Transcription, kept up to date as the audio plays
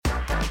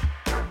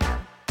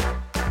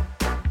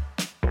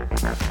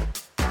Our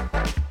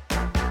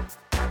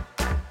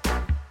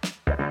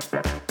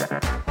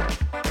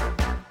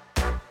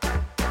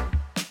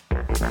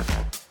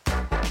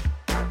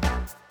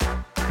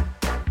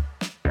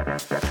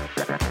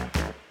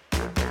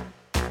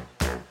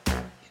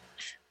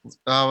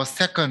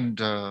second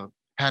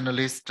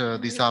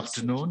panelist this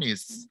afternoon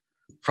is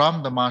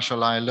from the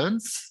Marshall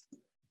Islands,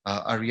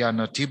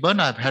 Ariana Tibon.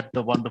 I've had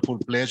the wonderful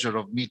pleasure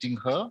of meeting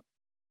her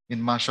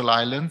in Marshall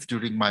Islands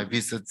during my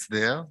visits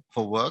there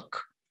for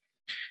work.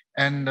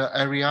 And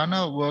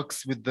Ariana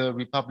works with the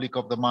Republic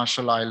of the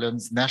Marshall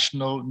Islands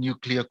National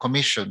Nuclear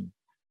Commission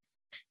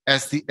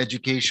as the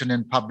Education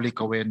and Public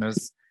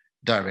Awareness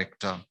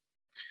Director.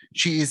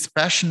 She is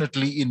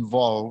passionately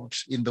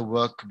involved in the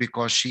work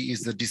because she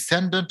is a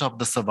descendant of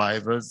the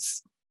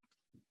survivors,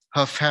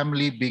 her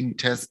family being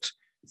test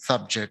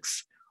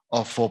subjects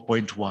of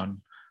 4.1.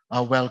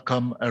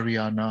 Welcome,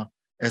 Ariana,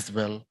 as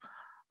well.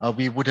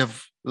 We would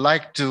have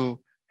liked to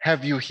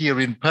have you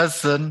here in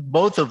person,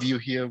 both of you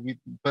here in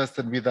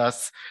person with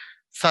us.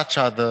 Such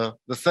are the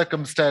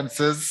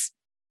circumstances,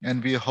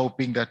 and we're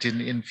hoping that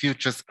in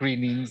future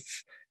screenings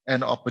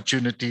and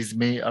opportunities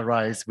may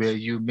arise where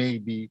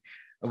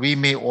we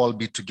may all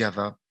be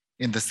together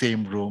in the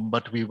same room,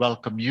 but we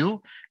welcome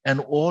you and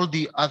all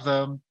the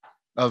other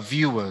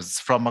viewers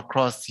from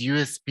across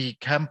USP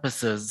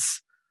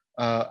campuses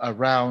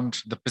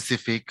around the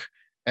Pacific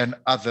and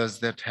others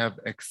that have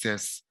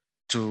access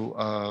to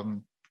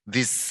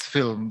this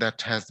film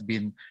that has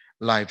been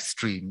live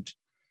streamed.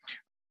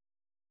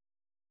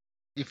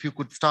 If you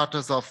could start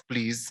us off,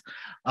 please,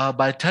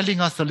 by telling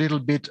us a little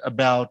bit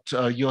about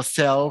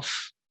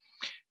yourself,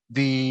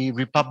 the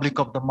Republic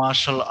of the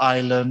Marshall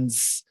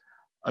Islands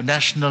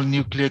National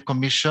Nuclear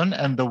Commission,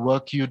 and the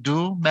work you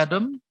do,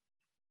 madam.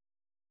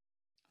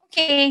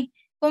 Okay.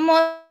 Como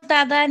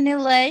tada,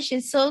 Nilesh?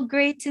 It's so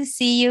great to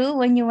see you.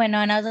 When you went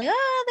on, I was like,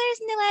 oh, there's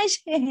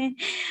Nilesh.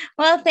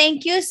 Well,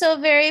 thank you so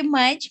very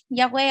much.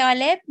 Yakwe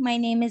Olep. My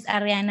name is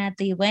Ariana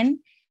Tibon.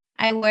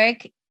 I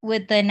work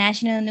with the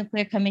National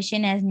Nuclear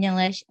Commission, as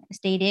Nilesh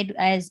stated,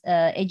 as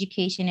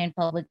Education and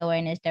Public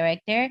Awareness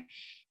Director.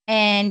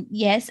 And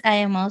yes, I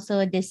am also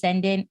a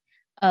descendant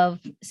of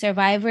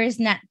survivors,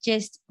 not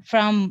just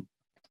from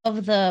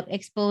of the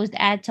exposed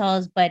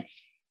atolls, but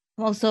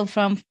also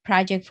from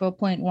Project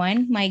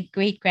 4.1. My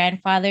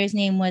great-grandfather's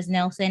name was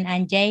Nelson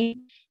Anjay,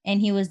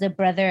 and he was the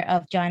brother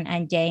of John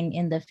Anjay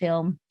in the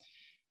film.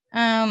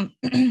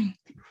 In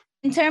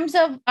terms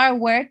of our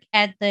work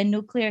at the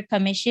Nuclear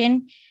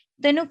Commission,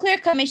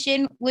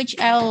 which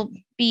I'll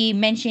be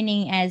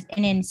mentioning as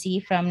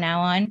NNC from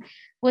now on,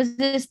 was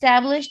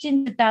established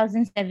in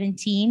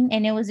 2017,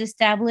 and it was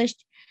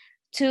established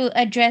to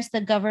address the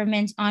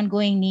government's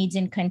ongoing needs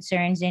and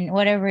concerns and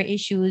whatever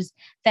issues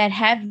that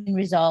have been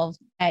resolved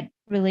that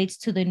relates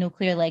to the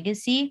nuclear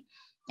legacy.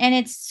 And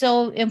it's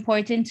so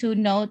important to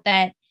note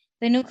that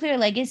the nuclear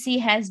legacy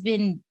has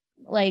been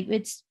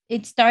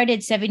it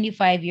started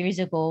 75 years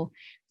ago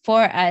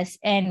for us,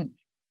 and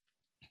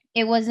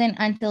it wasn't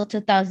until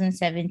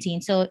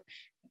 2017. So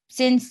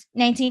since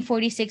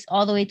 1946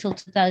 all the way till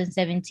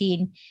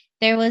 2017,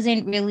 there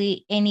wasn't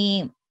really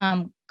any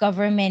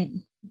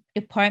government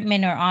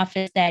department or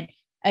office that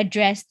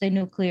addressed the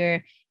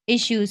nuclear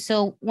issues.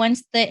 So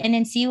once the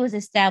NNC was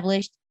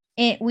established,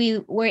 we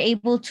were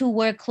able to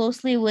work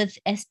closely with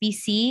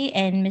SBC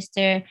and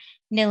Mr.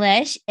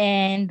 Nilesh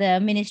and the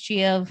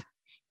Ministry of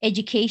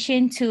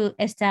Education to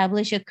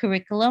establish a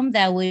curriculum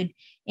that would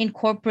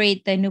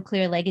incorporate the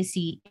nuclear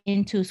legacy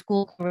into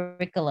school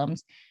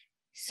curriculums.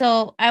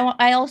 So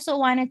I also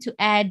wanted to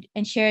add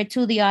and share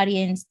to the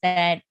audience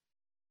that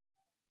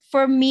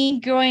for me,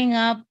 growing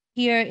up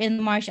here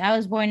in Marsh, I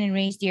was born and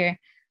raised here.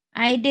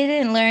 I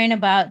didn't learn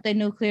about the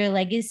nuclear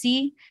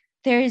legacy.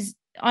 There's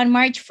on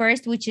March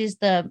 1st, which is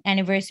the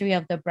anniversary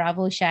of the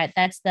Bravo shot.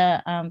 It's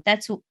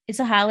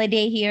a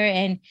holiday here,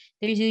 and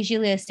there's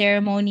usually a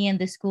ceremony, and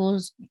the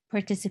schools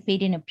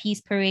participate in a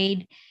peace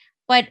parade.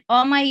 But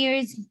all my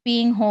years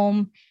being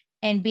home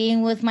and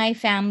being with my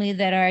family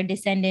that are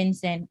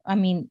descendants and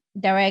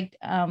direct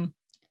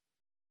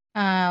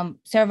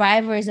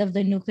survivors of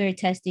the nuclear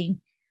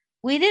testing,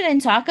 we didn't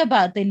talk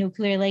about the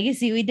nuclear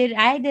legacy.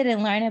 I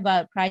didn't learn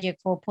about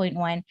Project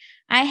 4.1.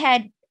 I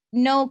had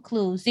no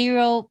clue,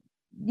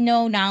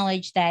 no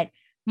knowledge that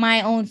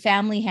my own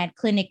family had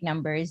clinic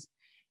numbers.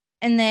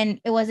 And then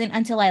it wasn't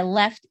until I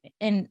left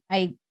and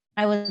I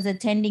was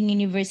attending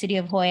University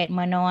of Hawaii at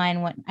Manoa,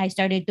 and when I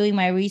started doing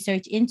my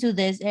research into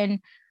this, and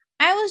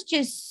I was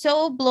just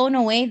so blown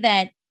away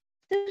that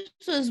this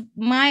was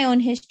my own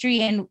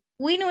history and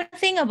we knew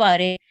nothing about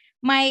it.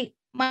 My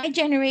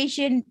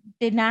generation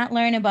did not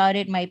learn about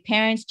it. My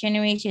parents'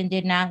 generation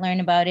did not learn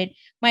about it.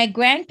 My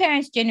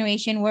grandparents'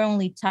 generation were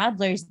only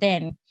toddlers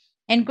then.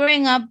 And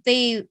growing up,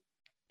 they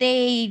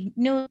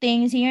knew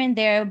things here and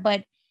there,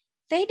 but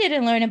they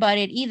didn't learn about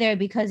it either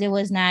because it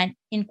was not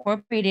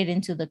incorporated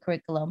into the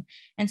curriculum.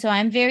 And so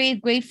I'm very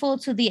grateful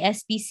to the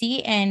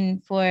SBC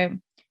and for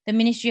the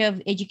Ministry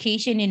of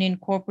Education in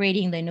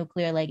incorporating the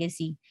nuclear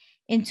legacy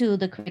into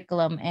the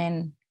curriculum.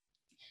 And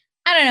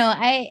I don't know.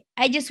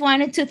 I just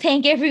wanted to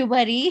thank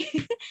everybody.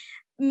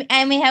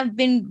 I may have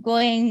been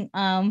going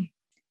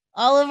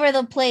all over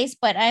the place,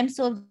 but I'm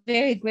so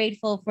very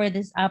grateful for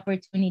this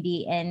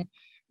opportunity. And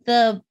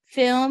the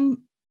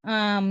film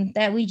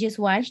that we just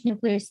watched,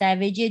 Nuclear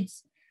Savage,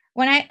 it's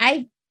when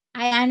I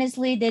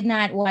honestly did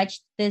not watch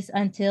this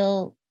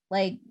until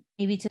like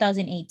maybe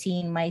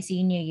 2018, my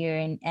senior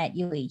year at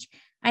UH.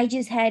 I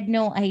just had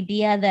no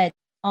idea that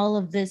all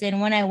of this,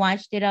 and when I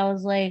watched it, I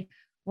was like,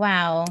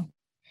 wow.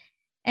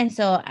 And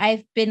so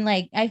I've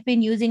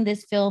been using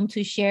this film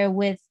to share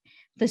with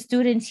the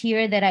students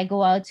here that I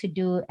go out to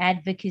do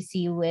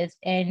advocacy with.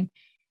 And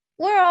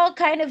we're all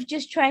kind of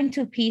just trying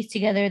to piece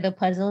together the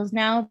puzzles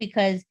now,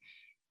 because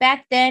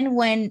back then,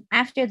 when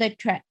after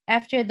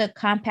the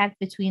compact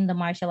between the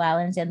Marshall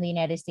Islands and the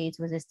United States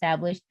was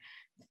established,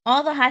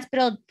 all the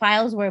hospital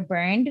files were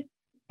burned.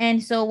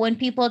 And so when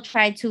people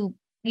tried to,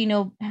 you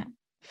know,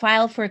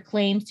 file for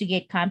claims to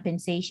get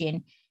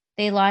compensation,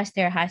 they lost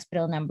their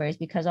hospital numbers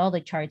because all the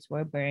charts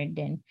were burned,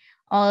 and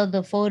all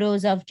the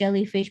photos of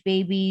jellyfish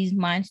babies,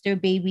 monster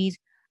babies,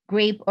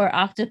 grape or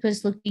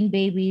octopus looking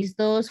babies,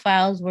 those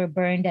files were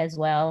burned as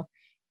well.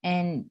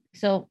 And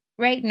so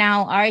right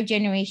now, our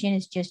generation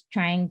is just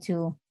trying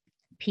to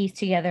piece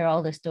together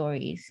all the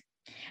stories.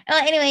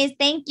 Well, anyways,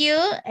 thank you,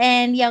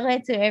 and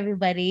yaga to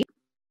everybody.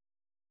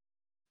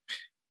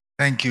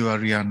 Thank you,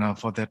 Ariana,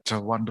 for that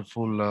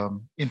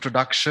wonderful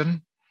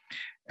introduction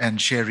and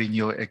sharing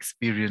your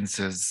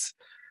experiences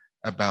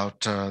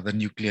about the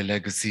nuclear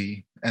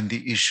legacy and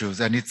the issues.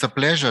 And it's a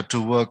pleasure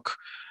to work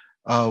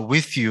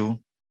with you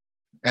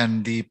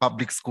and the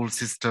public school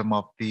system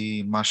of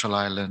the Marshall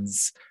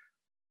Islands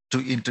to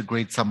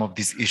integrate some of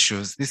these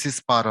issues. This is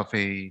part of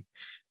a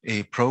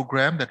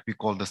program that we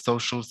call the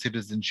Social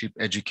Citizenship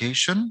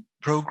Education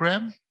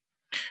Program,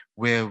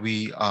 where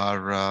we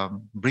are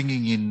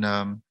bringing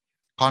in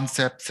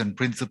concepts and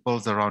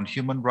principles around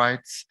human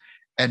rights,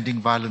 ending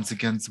violence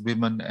against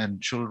women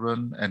and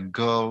children and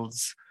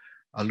girls,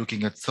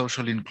 looking at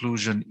social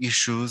inclusion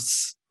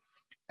issues,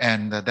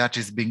 and that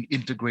is being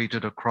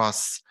integrated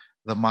across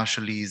the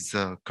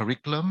Marshallese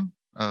curriculum,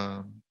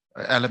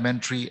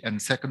 elementary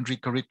and secondary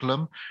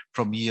curriculum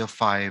from year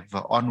 5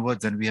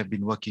 onwards. And we have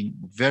been working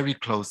very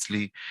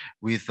closely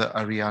with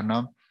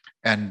Ariana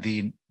and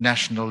the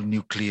National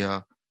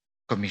Nuclear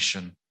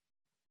Commission.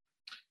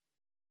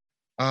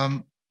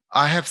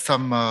 I have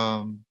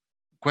some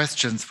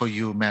questions for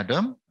you,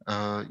 madam,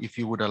 if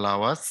you would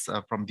allow us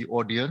from the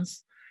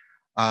audience.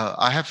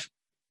 I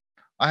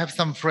have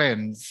some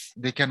friends,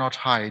 they cannot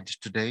hide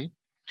today,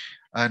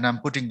 and I'm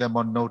putting them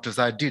on notice.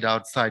 I did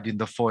outside in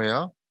the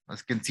foyer. As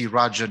you can see,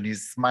 Rajan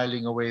is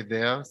smiling away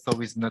there.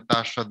 So is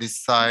Natasha this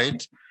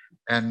side.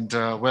 And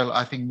well,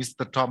 I think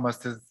Mr.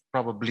 Thomas has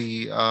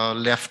probably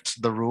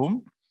left the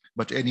room.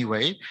 But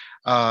anyway,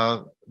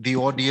 the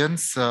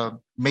audience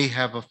may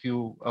have a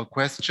few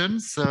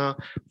questions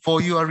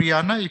for you,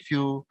 Ariana,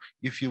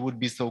 if you would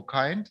be so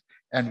kind.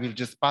 And we'll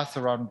just pass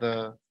around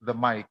the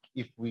mic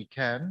if we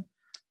can,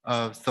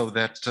 so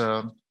that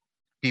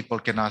people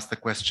can ask the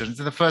questions.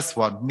 The first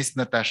one, Miss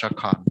Natasha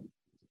Khan.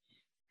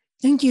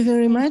 Thank you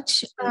very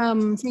much.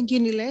 Thank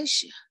you,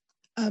 Nilesh.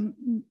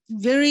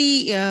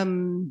 Very,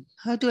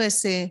 how do I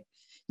say,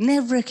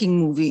 nerve-wracking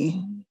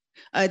movie.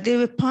 There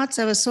were parts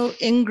I was so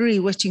angry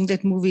watching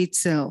that movie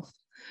itself.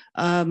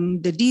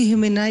 The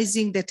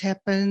dehumanizing that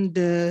happened,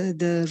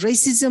 the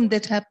racism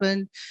that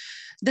happened,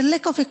 the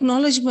lack of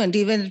acknowledgement,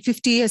 even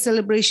 50-year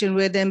celebration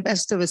where the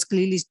ambassador was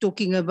clearly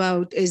talking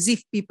about as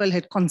if people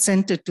had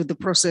consented to the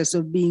process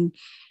of being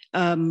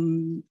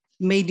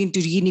made into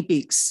guinea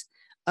pigs.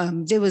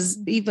 There was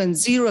even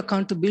zero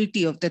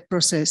accountability of that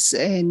process.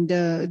 And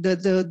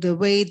the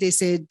way they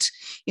said,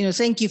 you know,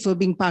 thank you for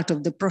being part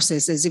of the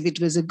process, as if it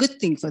was a good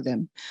thing for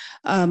them.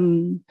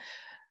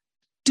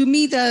 To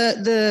me,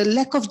 the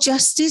lack of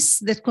justice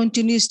that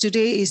continues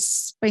today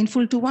is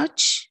painful to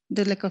watch.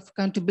 The lack of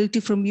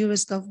accountability from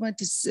US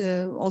government is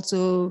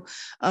also,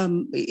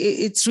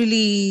 it's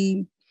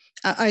really,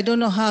 I don't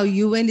know how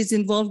UN is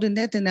involved in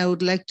that, and I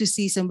would like to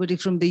see somebody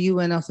from the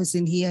UN office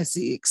in here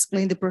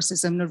explain the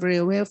process. I'm not very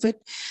aware of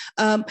it.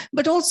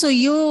 But also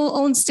your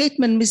own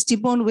statement, Ms.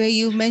 Tibon, where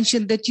you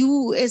mentioned that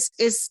you, as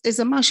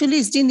a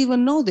Marshallese, didn't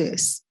even know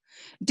this.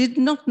 Did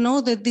not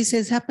know that this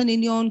has happened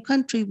in your own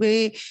country,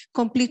 where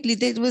completely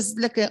there was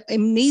like an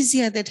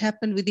amnesia that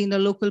happened within a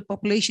local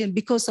population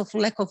because of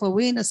lack of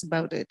awareness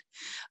about it.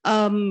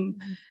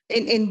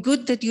 And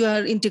good that you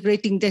are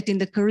integrating that in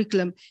the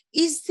curriculum.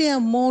 Is there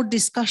more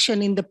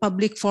discussion in the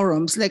public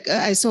forums? Like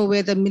I saw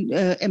where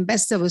the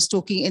ambassador was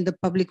talking and the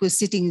public was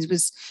sitting, it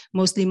was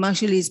mostly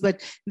Marshallese,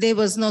 but there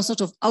was no sort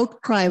of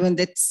outcry when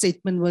that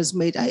statement was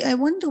made. I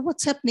wonder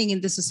what's happening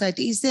in the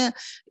society. Is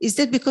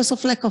that because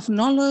of lack of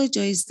knowledge,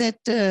 or is that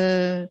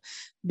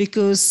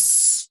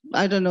because,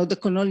 I don't know, the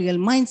colonial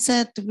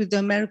mindset with the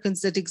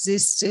Americans that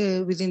exists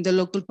within the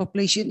local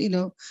population? You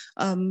know,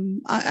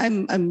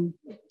 I'm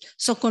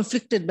so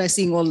conflicted by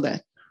seeing all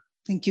that.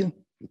 Thank you.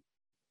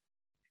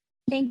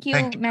 Thank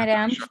you,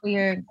 Madam, for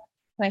your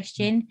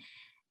question.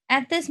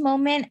 At this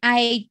moment,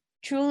 I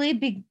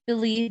truly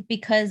believe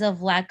because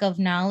of lack of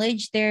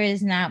knowledge, there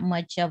is not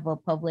much of a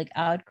public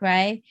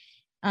outcry.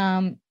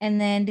 And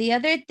then the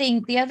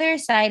other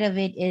side of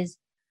it is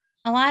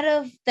a lot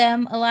of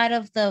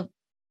the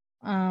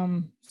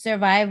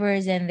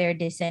survivors and their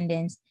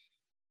descendants,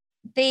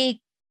 they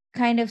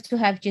kind of to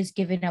have just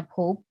given up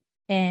hope.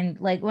 And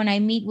like when I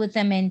meet with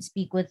them and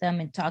speak with them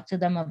and talk to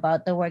them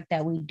about the work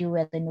that we do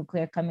at the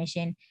Nuclear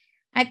Commission,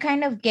 I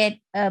kind of get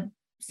a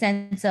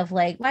sense of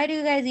like, why do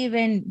you guys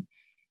even,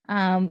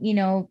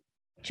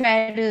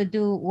 try to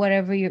do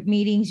whatever your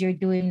meetings you're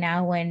doing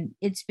now when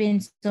it's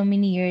been so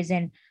many years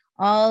and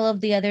all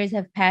of the others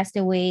have passed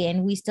away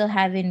and we still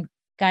haven't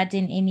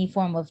gotten any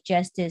form of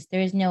justice.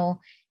 There's no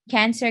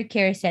cancer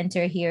care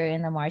center here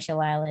in the Marshall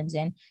Islands,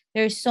 and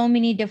there's so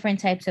many different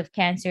types of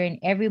cancer and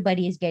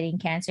everybody is getting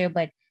cancer,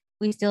 but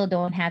we still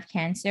don't have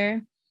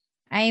cancer.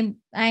 I'm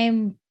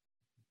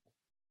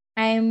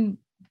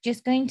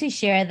just going to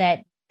share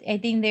that I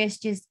think there's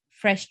just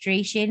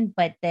frustration,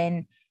 but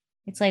then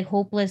it's like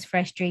hopeless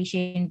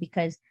frustration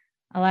because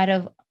a lot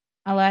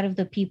of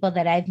the people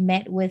that I've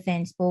met with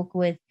and spoke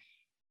with,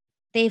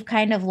 they've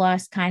kind of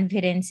lost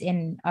confidence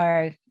in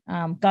our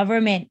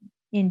government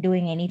in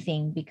doing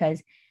anything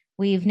because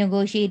we've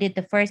negotiated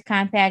the first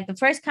compact. The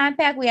first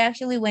compact, we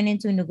actually went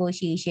into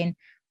negotiation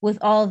with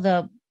all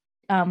the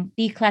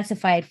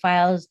declassified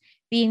files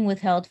being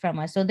withheld from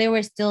us. So they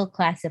were still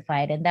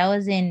classified, and that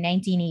was in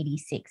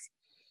 1986.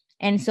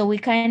 And so we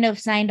kind of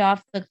signed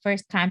off the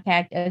first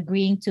compact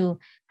agreeing to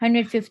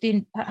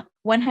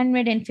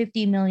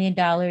 $150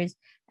 million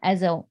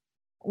as a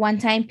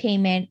one-time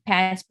payment,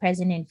 past,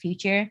 present, and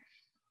future.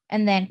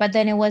 But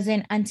then it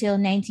wasn't until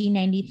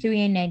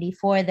 1993 and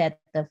 94 that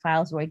the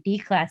files were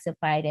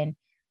declassified, and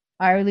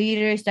our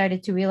leaders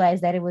started to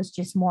realize that it was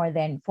just more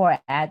than 4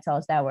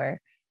 atolls that were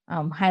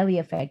highly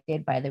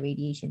affected by the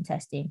radiation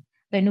testing,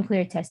 the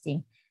nuclear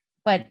testing.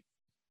 But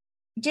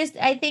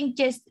I think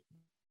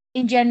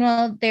in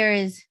general, there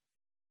is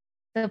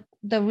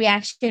the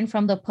reaction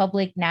from the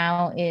public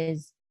now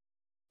is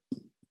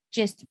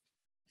just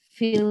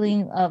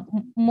feeling of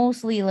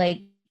mostly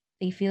like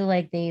they feel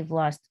like they've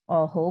lost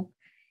all hope.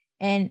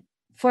 And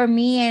for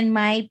me and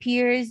my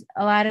peers,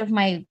 a lot of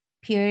my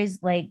peers,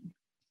 like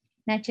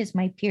not just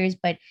my peers,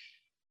 but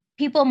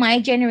people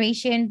my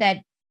generation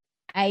that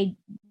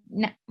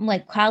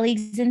like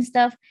colleagues and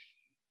stuff,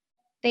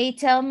 they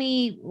tell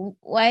me,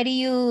 why do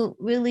you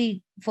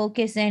really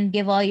focus and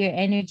give all your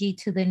energy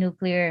to the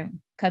Nuclear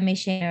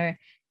Commission or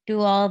do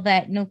all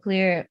that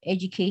nuclear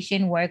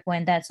education work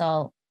when that's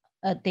all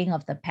a thing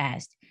of the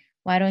past?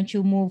 Why don't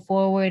you move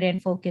forward and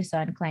focus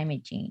on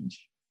climate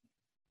change?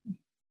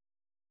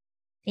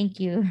 Thank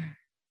you.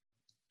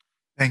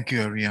 Thank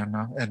you,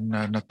 Ariana and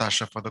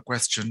Natasha, for the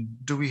question.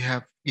 Do we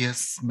have,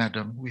 yes,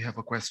 madam, we have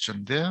a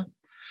question there.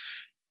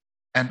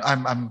 And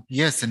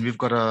yes, and we've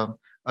got a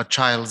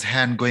child's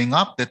hand going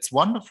up. That's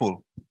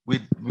wonderful. We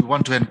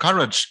want to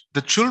encourage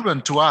the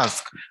children to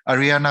ask.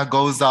 Ariana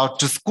goes out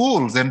to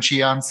schools and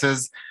she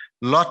answers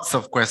lots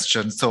of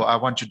questions. So I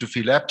want you to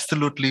feel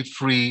absolutely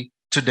free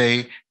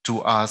today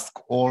to ask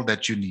all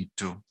that you need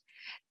to.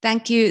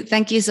 Thank you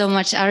so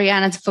much,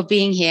 Ariana, for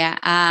being here.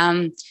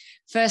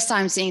 First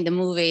time seeing the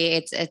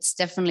movie, it's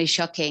definitely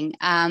shocking.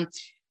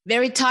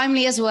 Very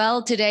timely as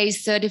well. Today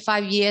is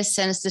 35 years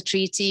since the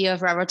Treaty of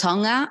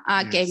Rarotonga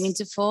came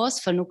into force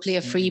for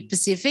nuclear-free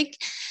Pacific.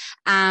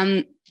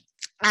 And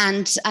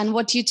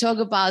what you talk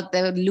about,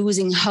 the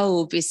losing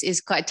hope,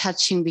 is quite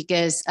touching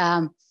because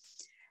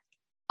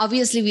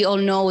obviously we all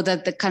know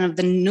that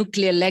the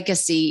nuclear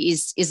legacy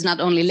is not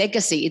only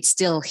legacy, it's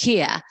still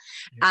here.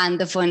 Yeah.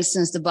 And for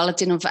instance, the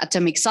Bulletin of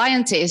Atomic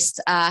Scientists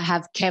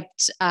have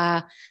kept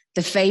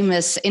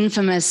the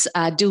infamous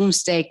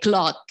doomsday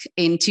clock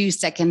in 2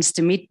 seconds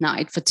to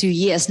midnight for 2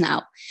 years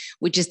now,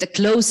 which is the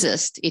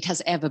closest it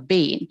has ever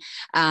been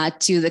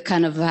to the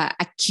kind of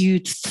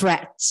acute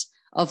threat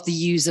of the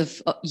use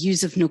of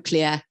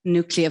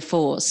nuclear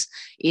force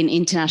in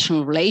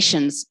international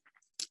relations.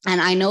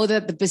 And I know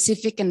that the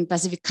Pacific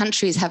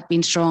countries have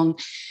been strong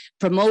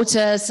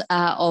promoters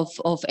of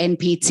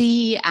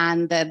NPT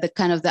and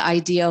the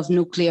idea of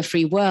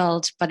nuclear-free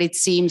world, but it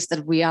seems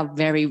that we are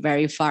very,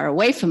 very far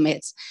away from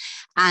it.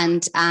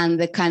 And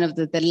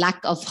the lack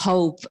of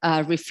hope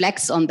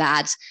reflects on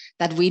that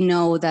we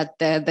know that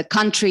the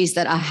countries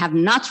that have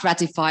not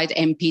ratified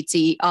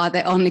NPT are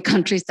the only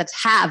countries that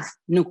have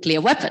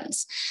nuclear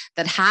weapons,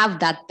 that have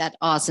that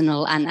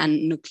arsenal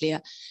and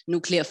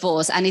nuclear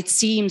force. And it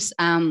seems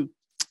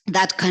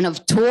that kind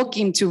of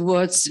talking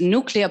towards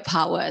nuclear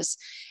powers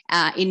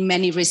in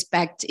many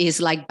respects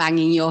is like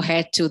banging your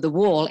head to the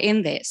wall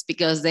in this,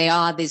 because they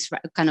are this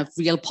kind of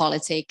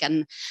realpolitik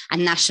and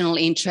national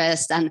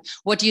interest. And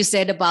what you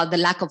said about the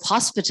lack of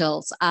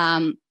hospitals,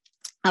 I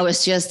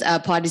was just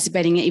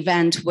participating in an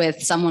event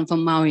with someone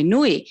from Maui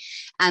Nui,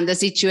 and the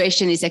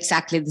situation is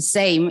exactly the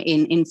same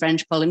in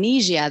French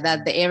Polynesia,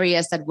 that the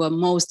areas that were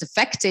most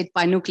affected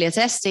by nuclear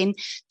testing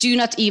do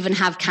not even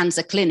have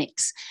cancer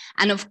clinics.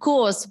 And of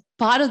course,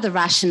 part of the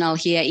rationale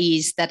here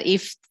is that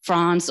if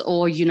France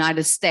or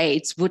United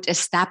States would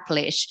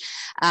establish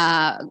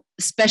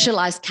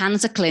specialized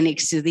cancer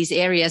clinics to these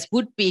areas,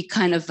 would be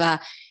kind of a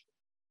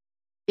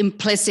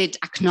implicit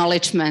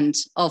acknowledgement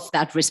of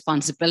that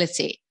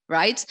responsibility,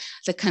 right?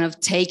 The kind of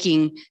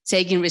taking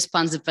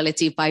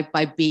responsibility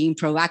by being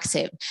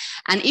proactive.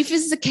 And if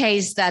it's the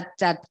case that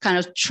kind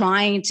of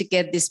trying to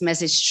get this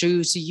message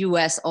through to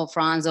US or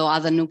France or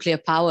other nuclear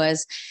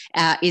powers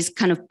is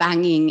kind of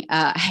banging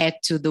head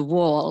to the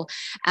wall,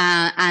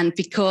 and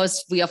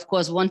because we of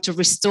course want to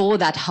restore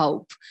that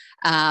hope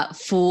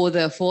for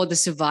the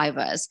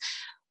survivors,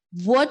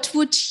 what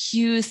would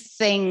you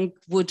think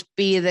would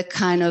be the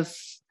kind of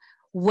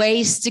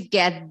ways to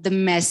get the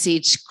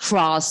message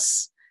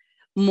across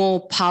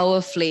more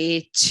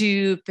powerfully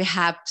to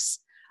perhaps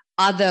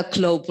other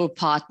global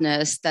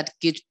partners that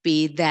could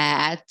be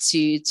there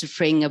to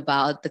bring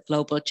about the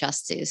global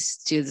justice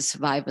to the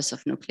survivors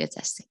of nuclear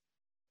testing?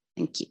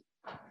 Thank you.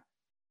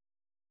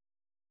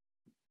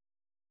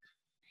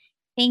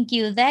 Thank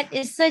you. That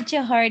is such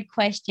a hard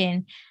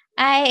question.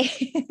 I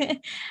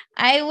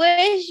I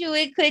wish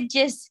we could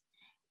just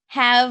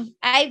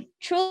I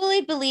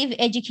truly believe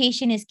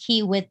education is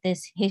key with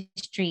this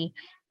history.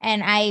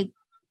 And I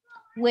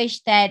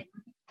wish that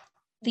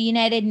the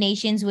United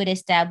Nations would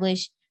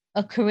establish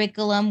a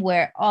curriculum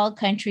where all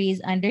countries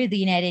under the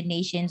United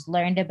Nations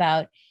learned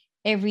about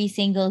every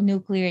single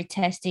nuclear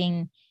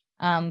testing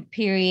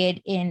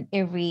period in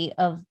every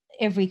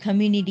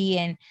community.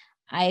 And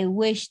I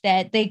wish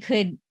that they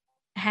could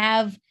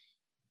have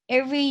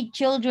every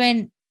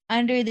children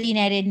under the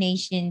United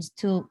Nations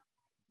to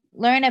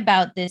learn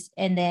about this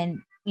and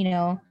then,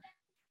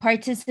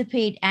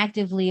 participate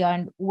actively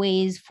on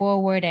ways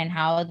forward and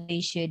how they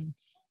should,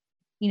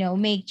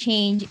 make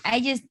change. I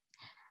just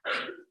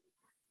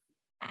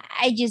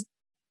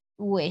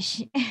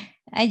wish,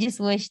 I just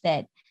wish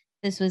that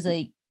this was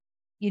a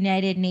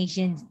United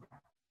Nations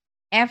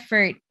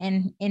effort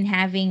and in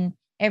having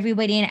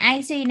everybody. And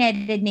I say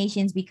United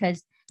Nations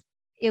because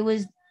it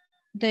was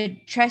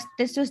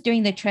this was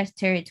during the trust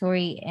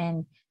territory,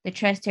 and the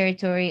trust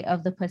territory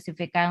of the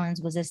Pacific Islands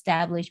was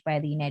established by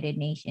the United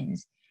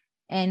Nations.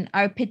 And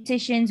our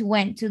petitions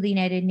went to the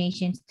United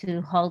Nations to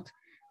halt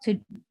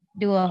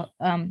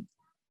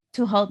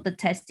the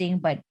testing,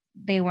 but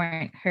they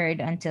weren't heard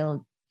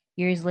until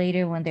years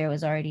later when there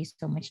was already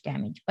so much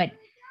damage. But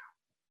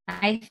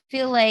I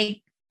feel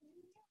like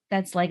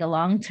that's like a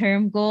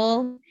long-term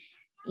goal.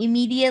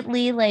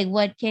 Immediately, like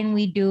what can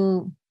we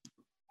do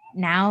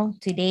now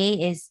today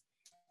is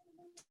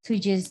to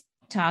just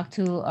talk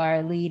to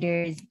our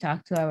leaders,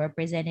 talk to our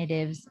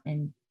representatives,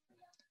 and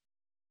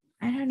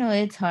I don't know,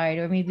 it's hard,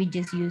 or maybe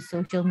just use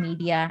social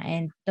media.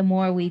 And the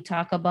more we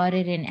talk about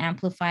it and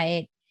amplify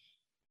it,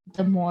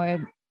 the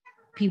more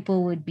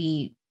people would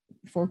be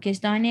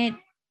focused on it.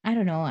 I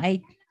don't know.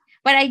 I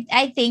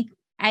think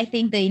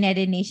the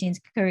United Nations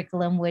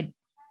curriculum would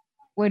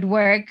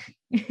work.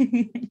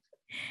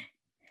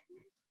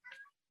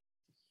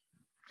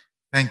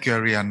 Thank you,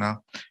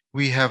 Ariana.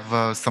 We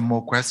have some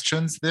more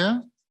questions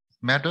there,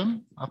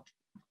 madam, up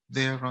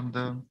there and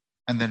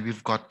then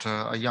we've got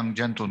a young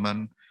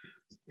gentleman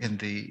in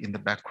the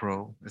back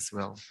row as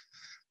well.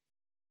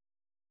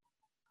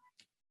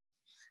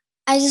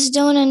 I just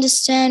don't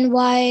understand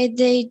why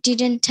they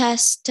didn't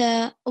test.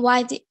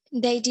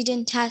 They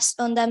didn't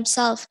test on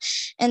themselves,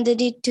 and they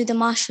did to the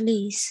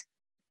Marshallese.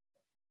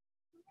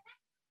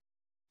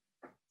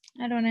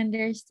 I don't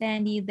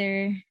understand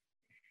either.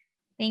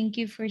 Thank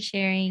you for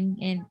sharing,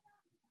 and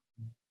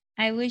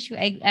I wish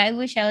I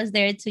was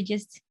there to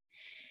just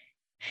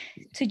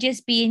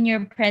be in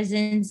your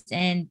presence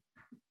and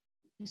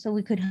so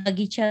we could hug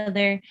each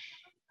other.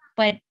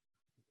 But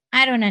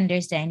I don't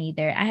understand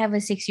either. I have a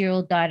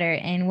 6-year-old daughter,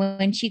 and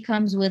when she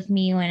comes with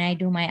me when I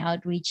do my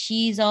outreach,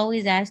 she's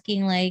always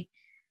asking like,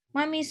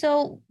 "Mommy,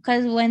 so,"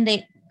 because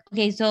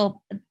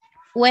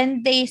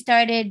when they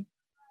started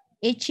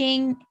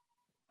itching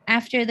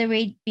after the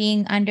raid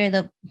being under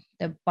the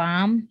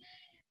bomb,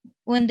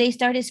 when they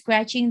started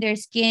scratching their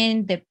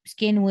skin, the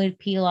skin would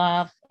peel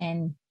off,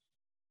 and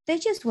they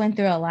just went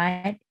through a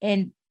lot.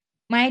 And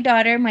my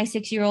daughter, my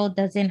 6-year-old,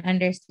 doesn't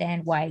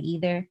understand why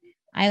either.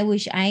 I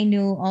wish I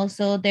knew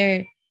also.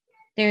 There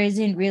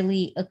isn't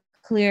really a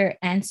clear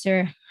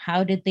answer.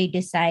 How did they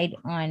decide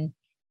on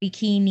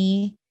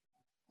Bikini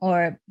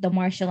or the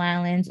Marshall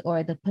Islands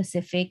or the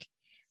Pacific?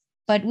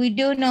 But we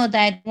do know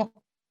that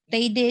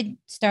they did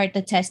start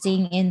the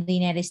testing in the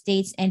United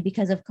States, and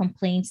because of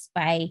complaints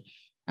by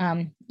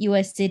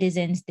US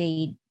citizens,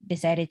 they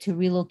decided to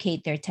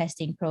relocate their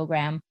testing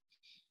program.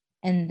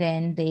 And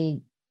then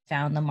they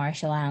found the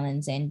Marshall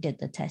Islands and did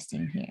the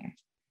testing here.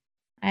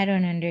 I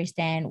don't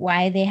understand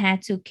why they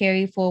had to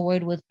carry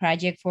forward with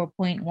Project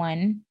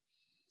 4.1,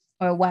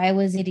 or why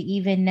was it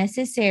even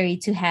necessary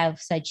to have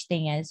such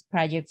thing as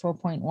Project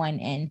 4.1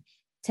 and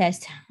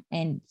test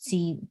and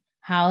see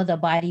how the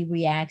body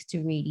reacts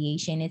to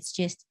radiation. It's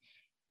just,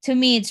 to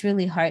me, it's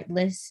really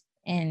heartless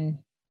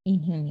and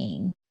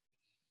inhumane.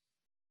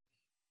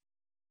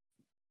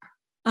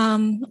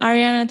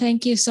 Ariana,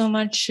 thank you so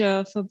much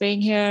for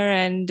being here.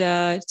 And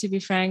to be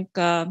frank,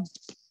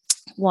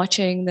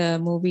 watching the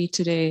movie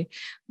today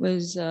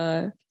was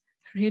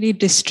really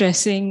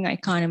distressing. I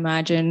can't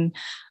imagine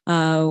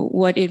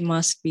what it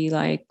must be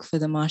like for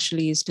the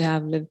Marshallese to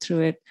have lived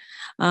through it.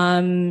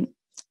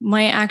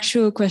 My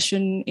actual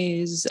question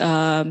is,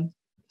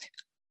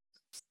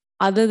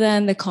 other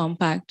than the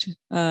compact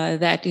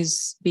that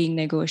is being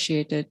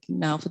negotiated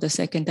now for the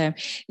second time,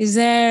 is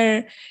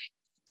there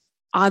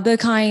other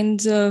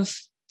kinds of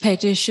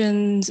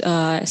petitions,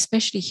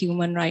 especially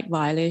human right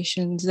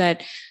violations,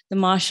 that the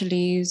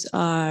Marshallese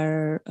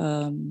are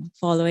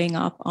following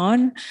up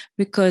on?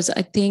 Because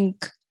I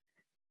think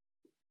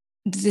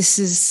this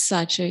is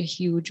such a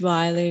huge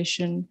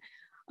violation,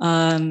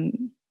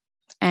 and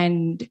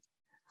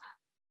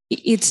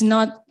it's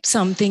not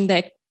something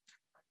that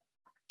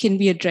can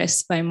be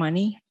addressed by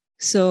money.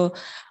 So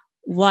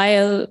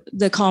while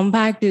the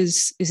compact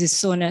is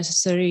so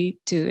necessary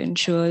to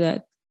ensure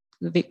that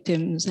the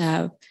victims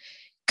have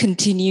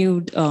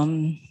continued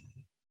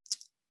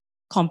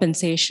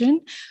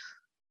compensation,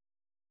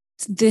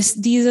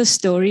 these are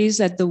stories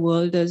that the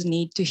world does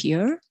need to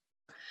hear.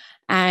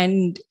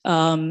 And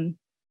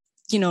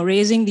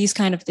raising these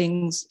kind of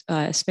things,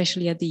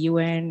 especially at the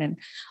UN and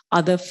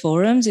other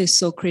forums, is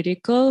so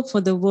critical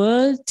for the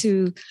world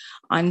to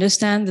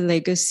understand the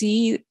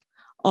legacy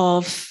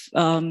of,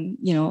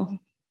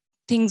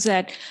 things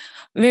that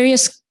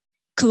various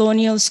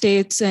colonial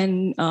states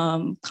and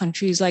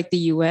countries like the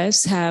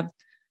US have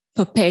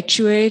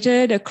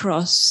perpetuated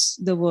across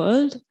the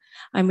world.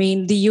 I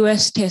mean, the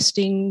US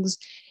testings,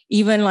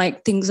 even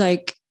like things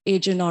like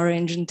Agent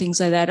Orange and things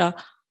like that, are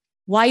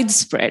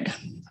widespread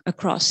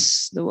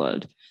across the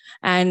world.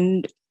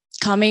 And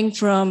coming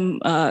from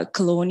a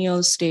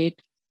colonial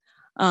state,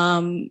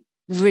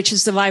 which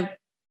has survived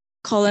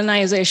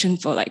colonization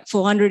for like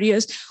 400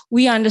 years,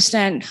 we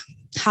understand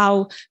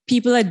how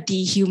people are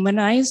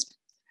dehumanized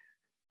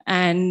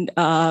and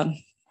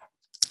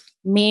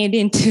made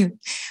into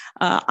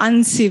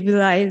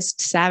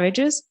uncivilized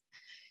savages.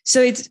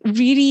 So it's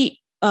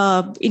really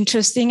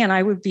interesting, and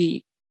I would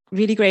be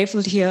really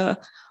grateful to hear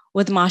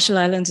what the Marshall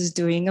Islands is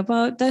doing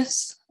about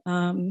this,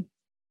 and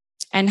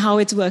how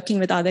it's working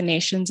with other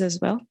nations as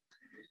well.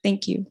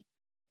 Thank you.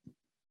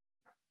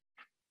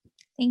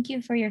 Thank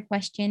you for your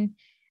question.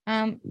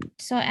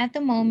 So at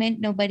the moment,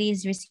 nobody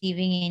is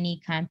receiving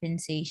any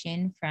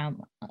compensation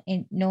from,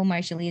 no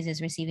Marshallese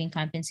is receiving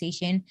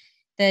compensation.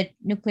 The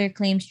Nuclear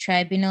Claims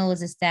Tribunal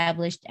was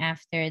established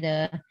after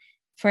the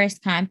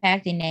first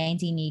compact in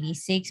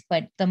 1986,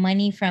 but the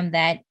money from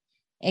that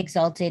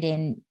exalted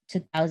in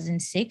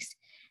 2006.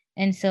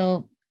 And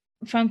so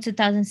from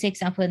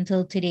 2006 up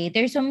until today,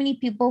 there's so many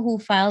people who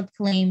filed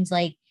claims.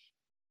 Like,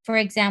 for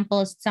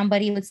example,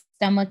 somebody with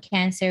stomach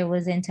cancer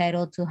was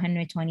entitled to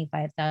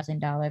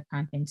 $125,000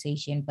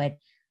 compensation, but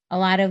a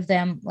lot of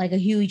them, like a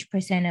huge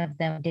percent of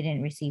them,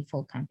 didn't receive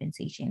full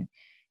compensation.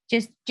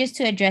 Just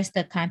to address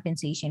the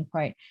compensation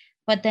part.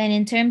 But then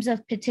in terms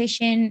of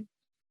petition,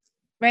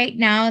 right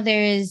now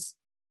there's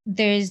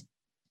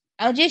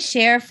I'll just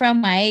share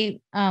from my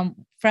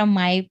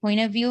point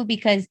of view,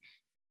 because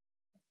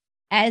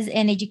as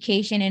an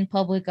education and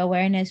public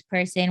awareness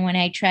person, when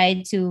I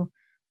tried to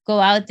go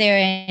out there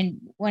and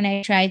when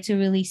I tried to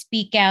really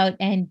speak out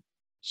and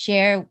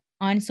share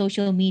on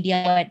social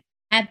media what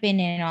happened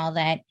and all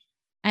that,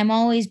 I'm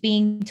always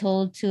being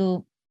told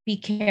to be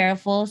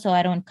careful so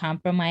I don't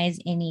compromise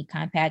any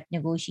compact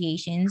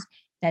negotiations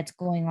that's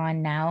going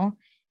on now.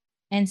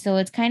 And so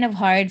it's kind of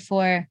hard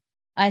for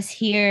us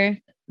here,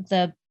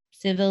 the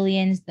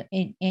civilians,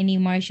 any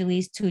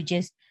Marshallese, to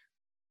just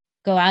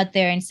go out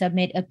there and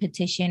submit a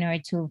petition or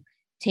to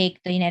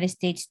take the United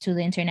States to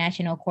the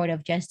International Court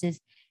of Justice,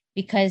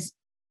 because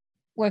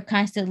we're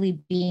constantly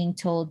being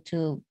told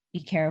to be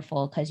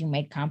careful because you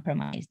might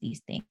compromise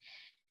these things.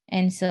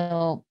 And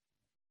so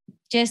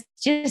just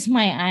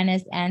my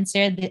honest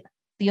answer,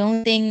 the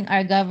only thing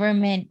our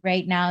government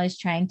right now is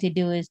trying to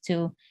do is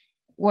to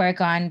work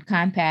on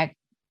compact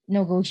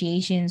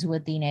negotiations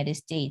with the United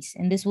States.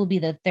 And this will be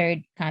the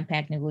third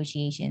compact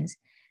negotiations.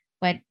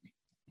 But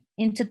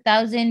in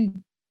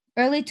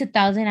early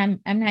 2000,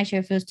 I'm not sure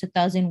if it was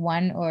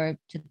 2001 or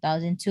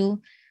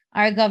 2002,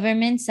 our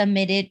government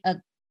submitted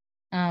a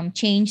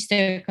change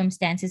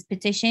circumstances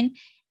petition.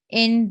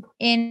 In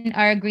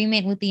our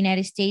agreement with the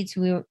United States,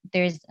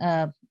 there's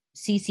a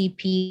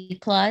CCP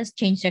clause,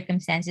 change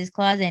circumstances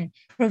clause, and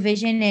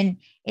provision, and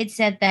it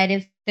said that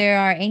if there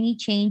are any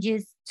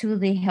changes to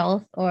the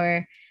health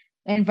or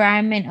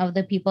environment of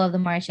the people of the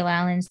Marshall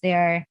Islands, they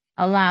are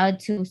allowed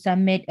to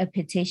submit a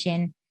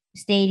petition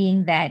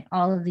stating that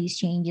all of these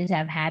changes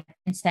have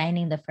happened,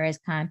 signing the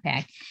first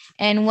compact.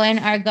 And when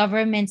our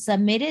government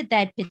submitted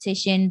that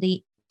petition,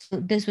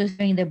 this was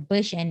during the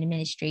Bush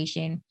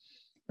administration,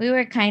 we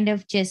were kind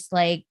of just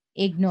like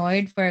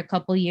ignored for a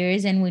couple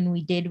years. And when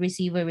we did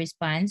receive a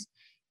response,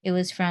 it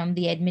was from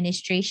the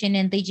administration,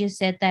 and they just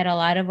said that a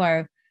lot of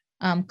our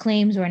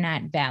claims were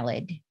not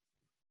valid.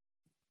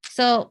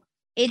 So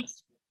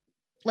it's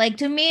like,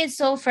 to me, it's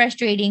so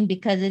frustrating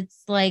because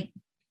it's like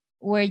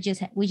we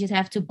just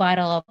have to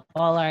bottle up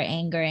all our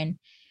anger, and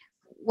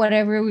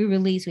whatever we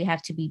release, we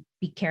have to be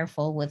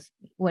careful with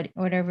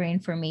whatever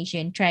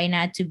information. Try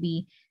not to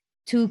be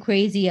too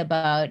crazy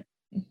about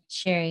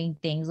sharing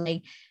things.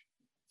 Like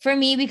for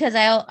me, because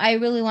I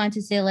really want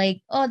to say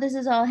like, oh, this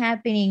is all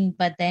happening,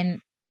 but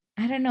then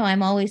I don't know,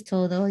 I'm always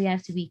told, oh, you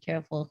have to be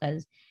careful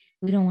because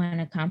we don't want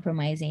to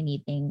compromise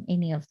anything,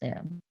 any of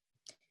the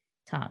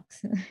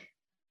talks.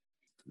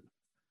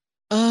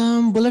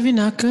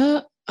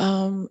 Bulavinaka,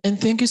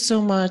 and thank you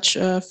so much,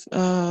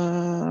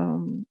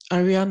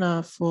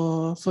 Ariana,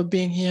 for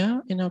being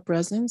here in our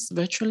presence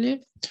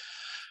virtually.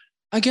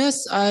 I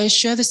guess I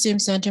share the same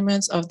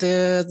sentiments of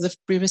the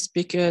previous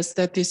speakers,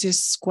 that this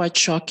is quite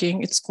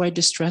shocking. It's quite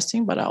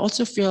distressing, but I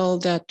also feel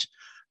that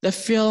the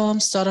film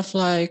sort of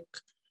like,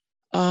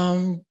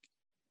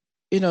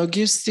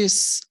 gives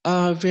this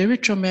very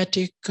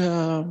traumatic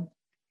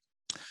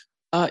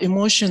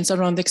emotions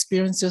around the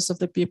experiences of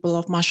the people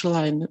of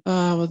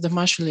the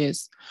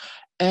Marshallese.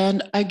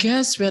 And I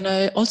guess when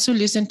I also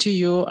listen to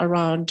you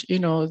around,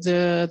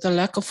 the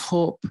lack of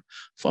hope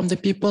from the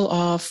people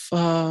of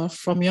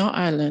from your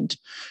island,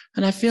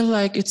 and I feel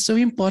like it's so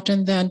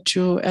important then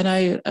and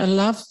I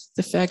love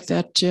the fact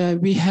that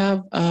we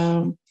have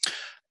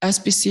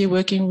SPC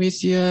working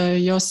with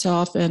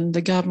yourself and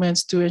the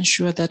governments to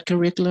ensure that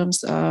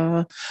curriculums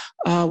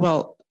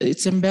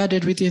it's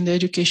embedded within the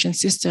education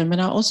system. And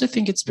I also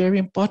think it's very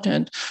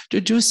important to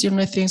do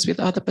similar things with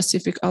other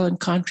Pacific Island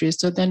countries.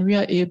 So then we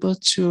are able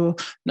to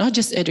not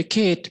just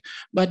educate,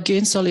 but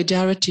gain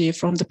solidarity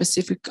from the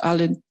Pacific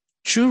Island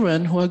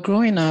children who are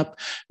growing up,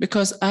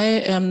 because I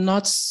am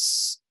not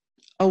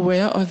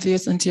aware of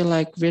this until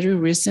like very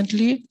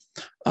recently.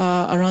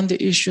 Around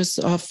the issues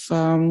of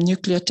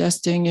nuclear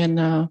testing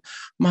in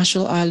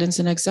Marshall Islands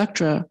and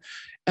etc.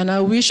 And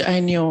I wish I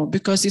knew,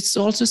 because it's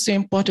also so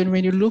important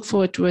when you look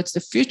forward towards the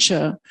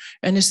future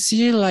and you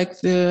see like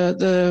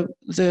the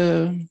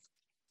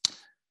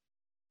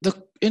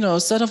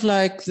sort of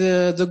like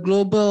the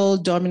global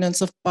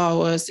dominance of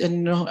powers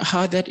and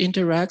how that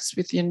interacts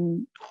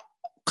within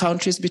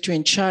countries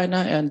between China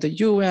and the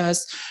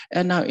US.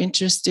 And now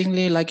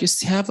interestingly, like you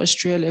have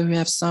Australia, who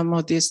have some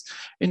of these,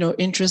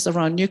 interests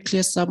around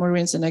nuclear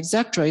submarines and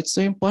etc. It's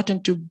so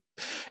important to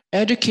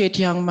educate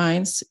young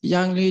minds,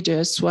 young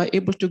leaders who are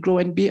able to grow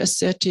and be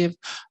assertive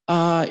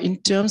in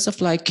terms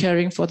of like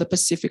caring for the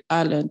Pacific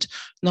Island,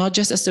 not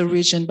just as a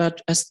region,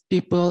 but as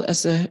people,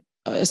 as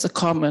a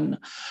common.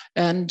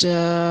 And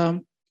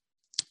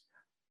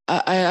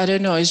I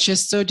don't know, it's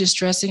just so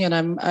distressing, and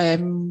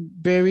I'm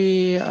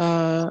very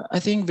I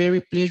think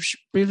very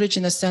privileged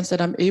in the sense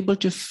that I'm able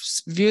to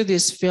view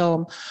this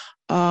film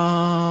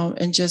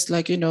and just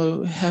like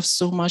have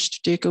so much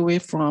to take away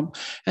from.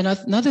 And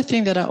another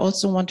thing that I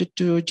also wanted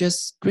to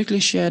just quickly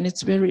share, and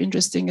it's very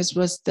interesting,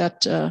 was that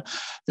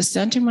the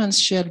sentiments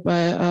shared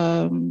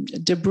by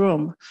De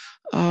Brum.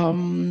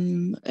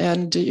 And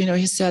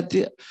he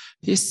said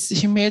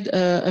he made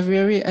a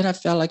very, and I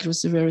felt like it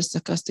was a very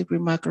sarcastic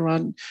remark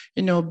around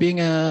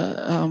being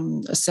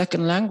a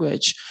second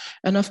language.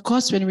 And of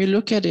course, when we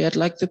look at it,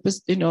 like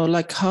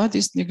like how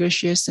these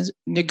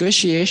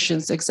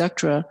negotiations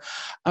etc.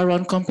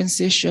 around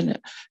compensation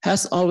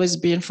has always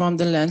been from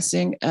the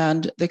lensing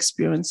and the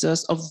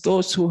experiences of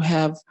those who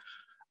have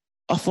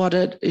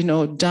afforded,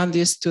 done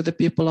this to the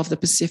people of the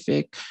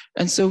Pacific.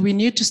 And so we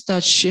need to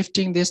start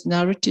shifting these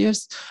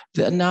narratives,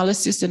 the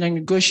analysis and the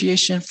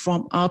negotiation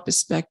from our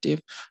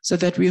perspective, so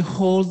that we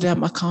hold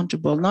them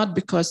accountable, not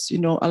because,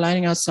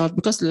 aligning ourselves,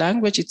 because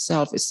language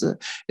itself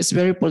is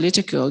very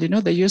political,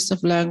 the use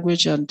of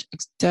language and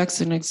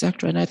text and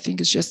etc. And I think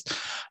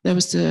that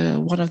was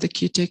one of the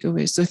key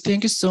takeaways. So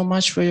thank you so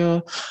much for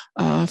your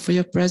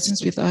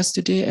presence with us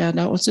today.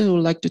 And I also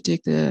would like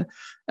to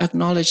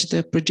acknowledge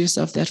the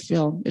producer of that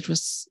film.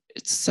 It's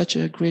such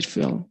a great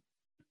film.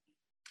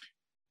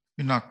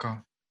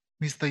 Inaka.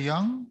 Mr.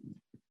 Young,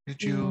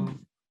 did you?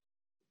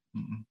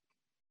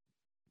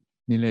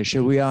 Nila,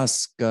 shall we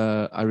ask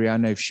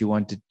Ariana if she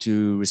wanted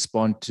to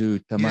respond to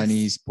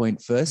Tamani's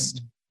point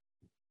first?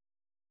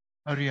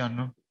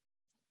 Ariana.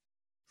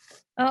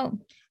 Oh,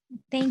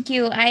 thank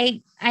you.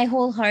 I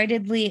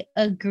wholeheartedly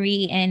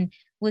agree. And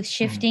with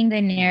shifting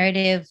the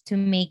narrative to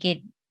make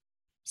it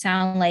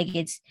sound like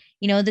it's,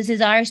 this is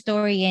our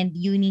story and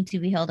you need to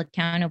be held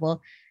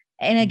accountable.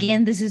 And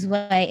again, this is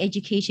why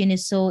education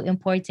is so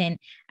important.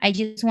 I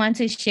just want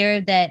to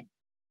share that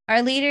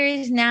our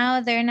leaders now,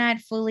 they're not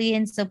fully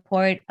in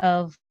support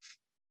of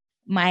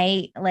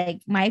my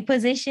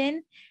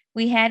position.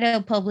 We had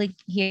a public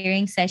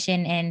hearing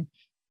session and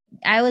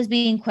I was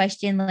being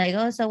questioned like,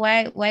 oh, so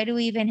why do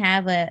we even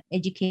have a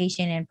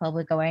education and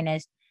public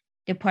awareness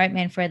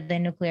department for the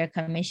Nuclear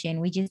Commission?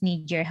 We just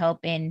need your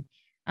help in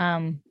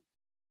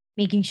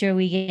making sure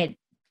we get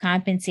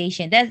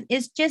compensation. That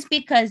is just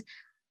because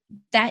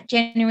that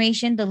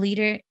generation,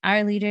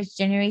 our leaders'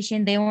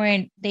 generation,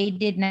 they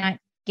did not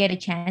get a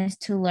chance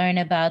to learn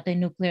about the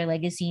nuclear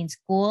legacy in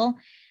school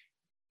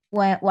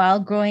while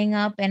growing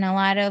up. And a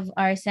lot of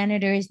our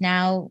senators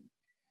now,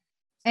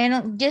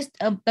 and just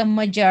the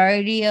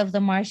majority of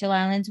the Marshall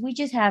Islands, we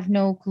just have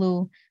no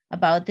clue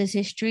about this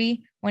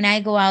history. When I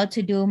go out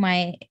to do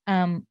my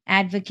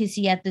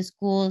advocacy at the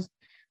schools,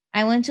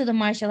 I went to the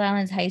Marshall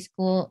Islands High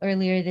School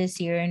earlier this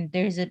year, and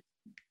there's a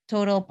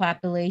total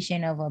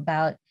population of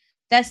about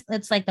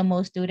it's like the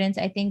most students.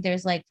 I think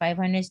there's like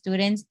 500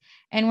 students.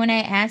 And when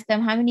I asked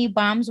them how many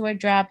bombs were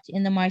dropped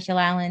in the Marshall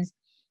Islands,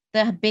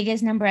 the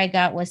biggest number I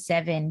got was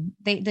 7.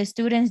 The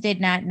students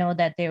did not know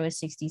that there was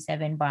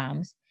 67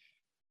 bombs.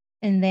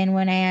 And then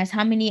when I asked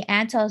how many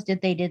atolls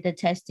did the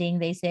testing,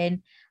 they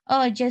said,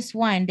 oh, just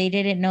one. They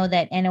didn't know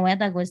that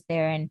Eniwetok was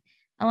there. And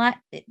a lot,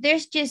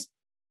 there's just,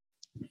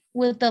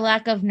 with the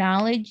lack of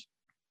knowledge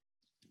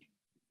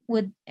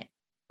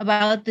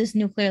about this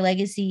nuclear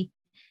legacy,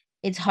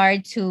 it's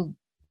hard to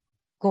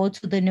go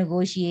to the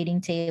negotiating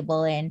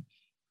table and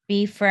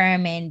be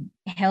firm and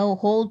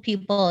hold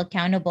people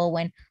accountable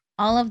when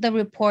all of the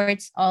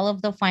reports, all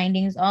of the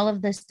findings, all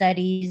of the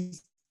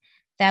studies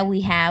that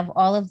we have,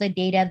 all of the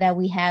data that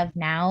we have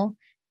now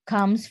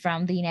comes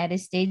from the United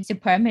States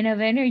Department of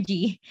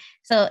Energy.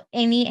 So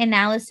any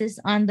analysis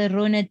on the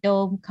Runa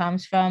Dome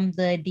comes from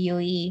the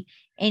DOE.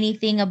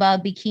 Anything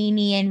about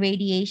bikini and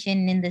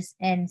radiation in this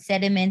and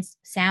sediments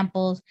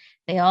samples,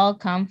 they all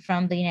come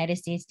from the United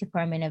States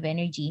Department of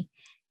Energy.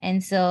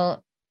 And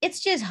so it's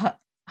just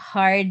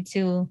hard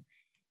to,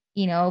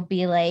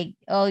 be like,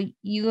 oh,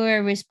 you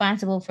are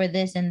responsible for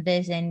this, and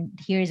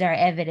here's our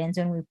evidence.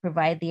 When we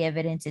provide the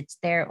evidence, it's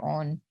their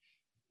own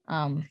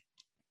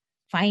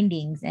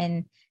findings.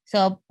 And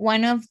so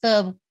one of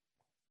the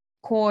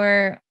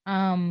core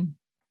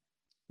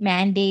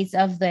mandates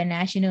of the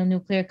National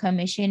Nuclear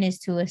Commission is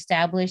to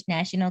establish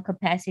national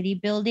capacity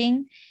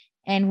building.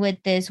 And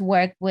with this,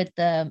 work with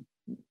the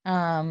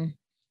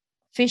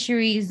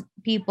fisheries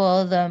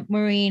people, the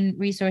Marine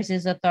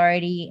Resources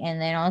Authority, and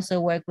then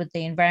also work with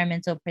the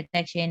Environmental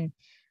Protection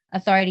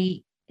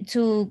Authority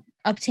to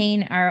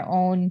obtain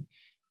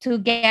to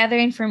gather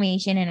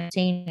information and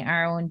obtain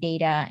our own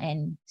data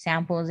and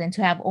samples, and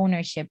to have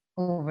ownership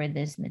over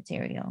this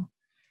material.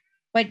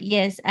 But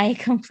yes, I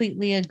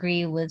completely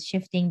agree with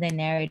shifting the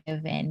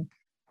narrative and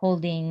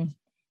holding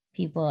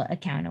people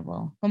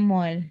accountable.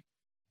 Kamol.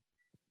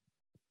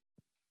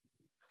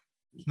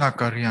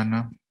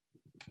 Ariana.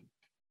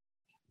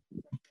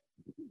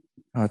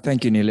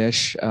 Thank you,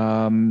 Nilesh.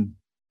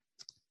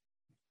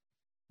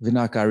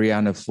 Vinaka,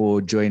 Ariana,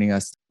 for joining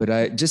us.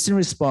 But just in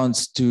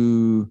response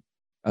to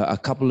a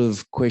couple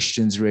of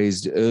questions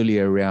raised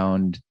earlier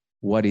around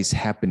what is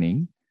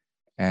happening.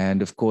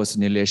 And of course,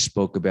 Nilesh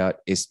spoke about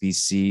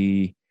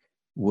SBC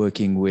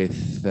working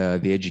with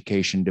the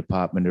education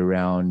department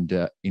around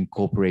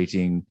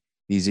incorporating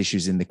these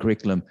issues in the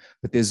curriculum.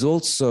 But there's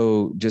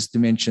also, just to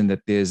mention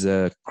that there's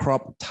a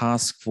CROP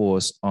task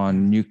force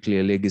on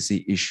nuclear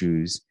legacy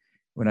issues.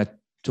 When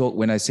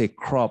I say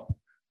CROP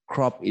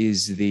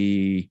is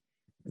the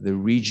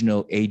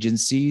regional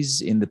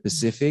agencies in the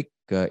Pacific,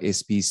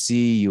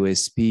 SPC,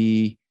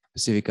 USP,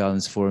 Pacific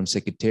Islands Forum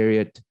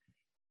Secretariat.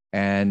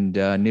 And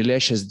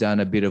Nilesh has done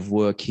a bit of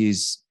work.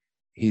 He's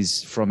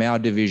from our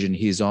division.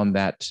 He's on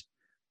that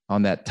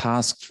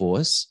task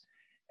force.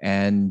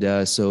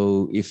 And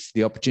so if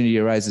the opportunity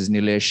arises,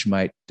 Nilesh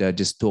might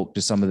just talk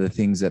to some of the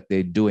things that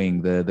they're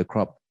doing, the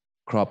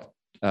CROP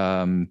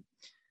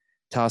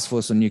task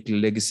force on nuclear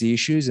legacy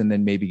issues, and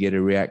then maybe get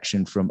a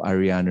reaction from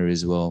Ariana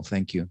as well.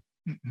 Thank you.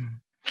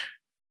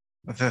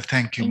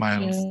 Thank you,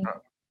 Miles.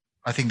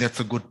 I think that's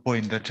a good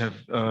point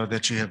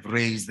that you have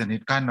raised, and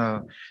it kind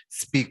of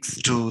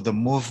speaks to the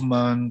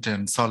movement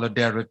and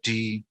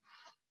solidarity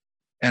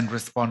and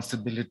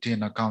responsibility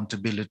and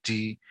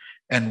accountability,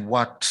 and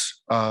what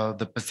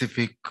the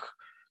Pacific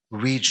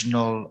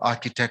regional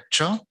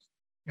architecture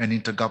and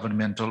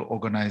intergovernmental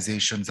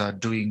organizations are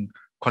doing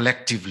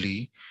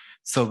collectively.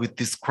 So with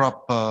this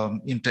CROP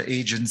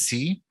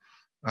interagency,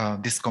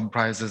 this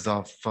comprises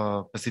of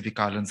Pacific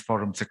Islands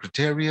Forum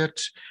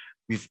Secretariat.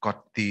 We've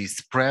got the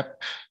SPREP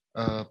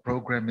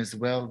program as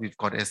well. We've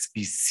got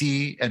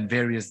SPC and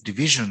various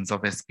divisions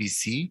of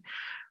SPC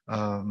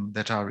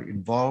that are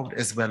involved,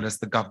 as well as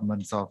the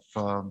governments of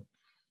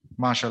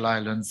Marshall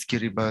Islands,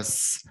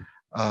 Kiribati,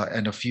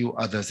 and a few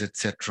others,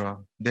 etc.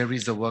 There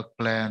is a work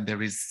plan,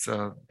 there is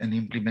an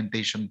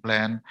implementation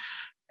plan,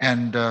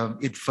 and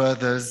it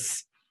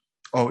furthers,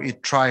 or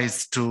it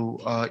tries to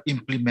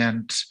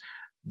implement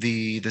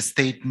the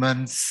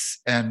statements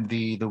and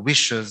the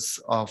wishes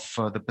of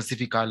the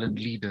Pacific Island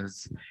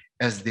leaders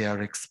as they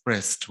are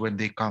expressed when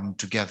they come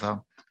together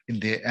in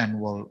their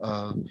annual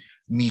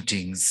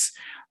meetings.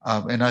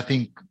 And I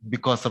think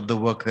because of the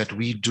work that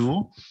we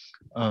do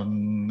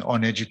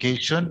on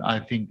education, I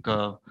think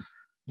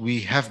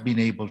we have been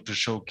able to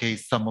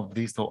showcase some of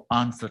these, or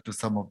answer to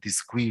some of these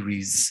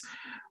queries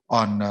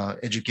on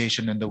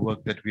education and the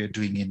work that we are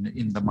doing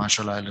in the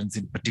Marshall Islands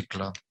in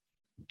particular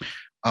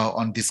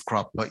on this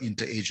CROP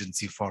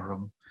interagency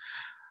forum.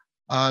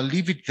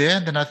 Leave it there,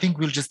 and then I think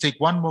we'll just take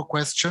one more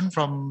question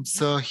from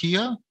Sir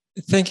here.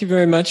 Thank you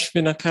very much,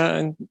 Vinaka,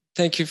 and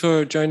thank you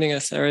for joining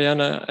us,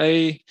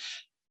 Ariana.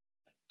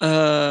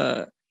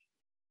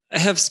 I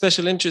have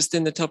special interest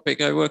in the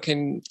topic. I work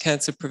in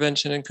cancer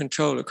prevention and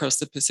control across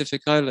the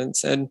Pacific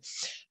Islands, and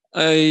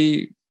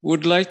I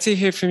would like to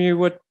hear from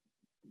you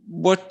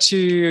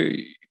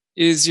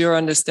is your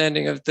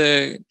understanding of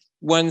the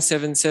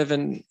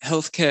 177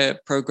 healthcare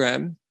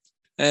program,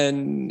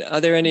 and are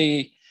there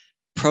any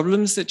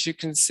problems that you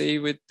can see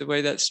with the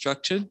way that's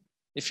structured,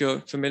 if you're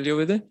familiar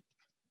with it?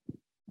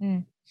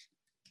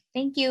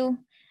 Thank you.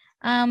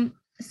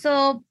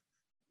 So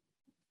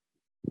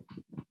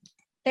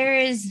there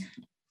is,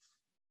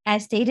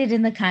 as stated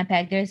in the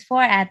compact, there's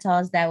 4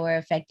 atolls that were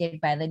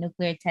affected by the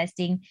nuclear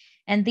testing,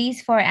 and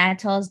these 4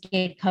 atolls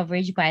get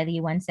coverage by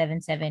the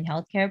 177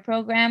 healthcare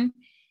program.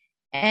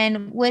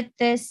 And with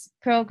this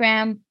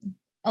program,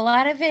 a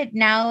lot of it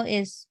now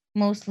is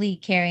mostly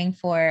caring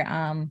for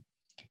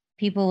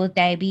people with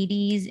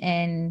diabetes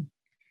and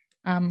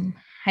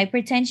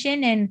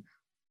hypertension. And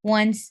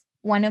once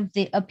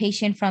a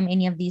patient from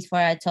any of these 4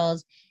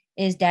 atolls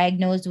is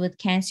diagnosed with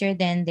cancer,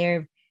 then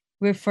they're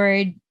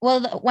referred. Well,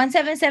 the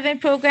 177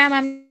 program,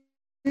 I'm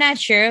not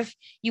sure if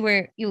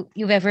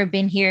you've ever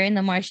been here in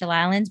the Marshall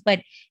Islands, but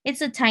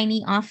it's a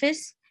tiny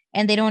office,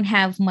 and they don't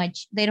have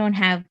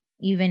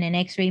even an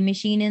x-ray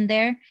machine in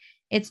there.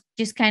 It's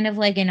just kind of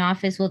like an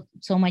office with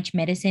so much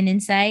medicine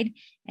inside,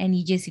 and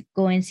you just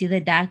go and see the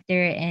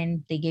doctor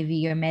and they give you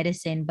your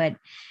medicine, but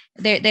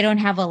they don't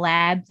have a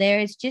lab there.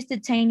 It's just a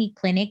tiny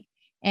clinic,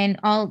 and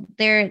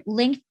they're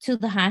linked to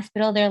the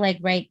hospital. They're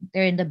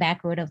they're in the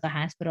back road of the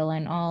hospital,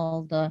 and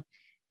all the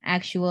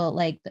actual,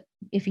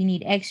 if you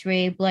need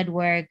x-ray, blood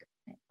work,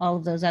 all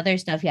of those other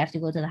stuff, you have to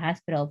go to the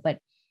hospital. But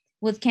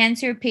with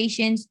cancer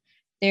patients,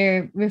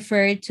 they're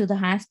referred to the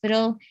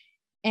hospital.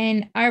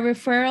 And our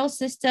referral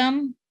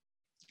system,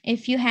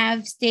 if you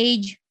have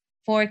stage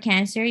 4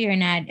 cancer, you're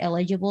not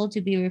eligible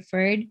to be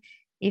referred.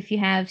 If you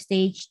have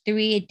stage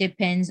 3, it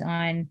depends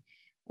on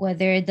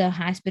whether the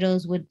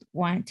hospitals would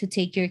want to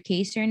take your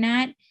case or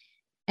not.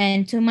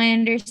 And to my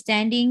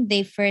understanding,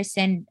 they first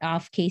send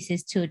off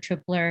cases to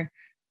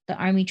the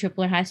Army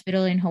Tripler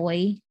Hospital in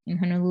Hawaii, in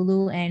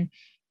Honolulu. And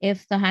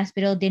if the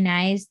hospital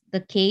denies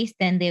the case,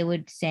 then they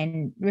would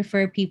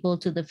refer people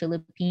to the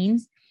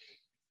Philippines.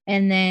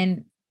 And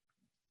then,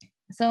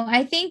 so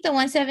I think the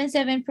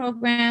 177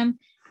 program,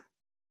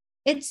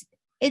 it's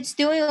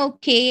doing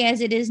okay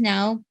as it is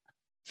now.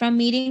 From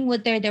meeting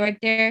with their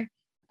director,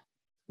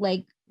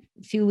 like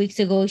a few weeks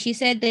ago, she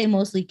said they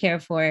mostly care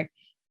for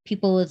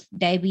people with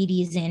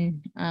diabetes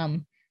and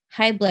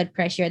high blood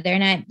pressure.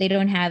 They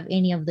don't have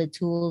any of the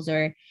tools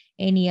or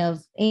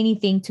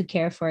anything to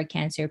care for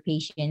cancer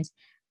patients.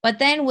 But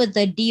then with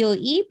the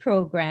DOE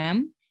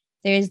program,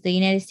 there's the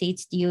United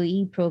States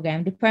DOE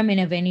program, Department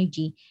of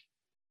Energy.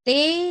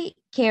 They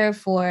care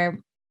for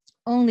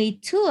only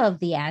 2 of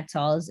the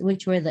atolls,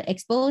 which were the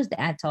exposed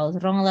atolls,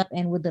 Rongelap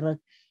and Wuduruk.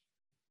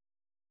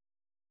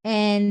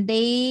 And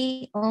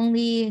they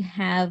only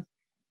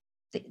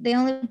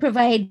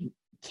provide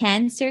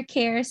cancer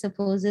care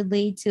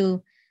supposedly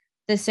to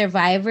the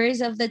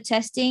survivors of the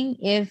testing.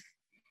 If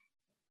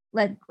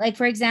like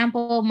for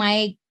example,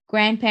 my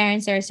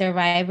grandparents are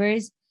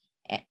survivors,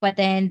 but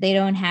then they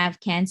don't have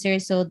cancer,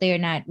 so they're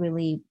not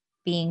really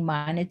being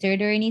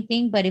monitored or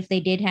anything. But if they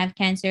did have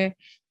cancer,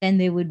 then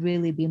they would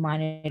really be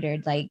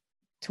monitored like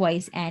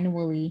twice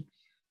annually.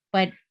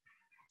 But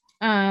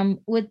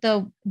with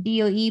the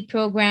DOE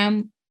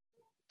program,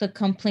 the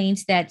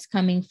complaints that's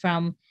coming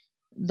from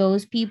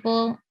those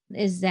people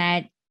is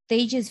that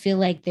they just feel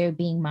like they're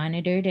being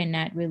monitored and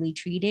not really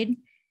treated.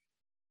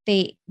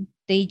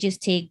 They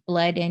just take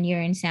blood and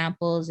urine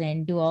samples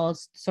and do all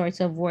sorts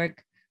of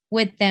work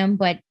with them,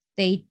 but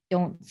they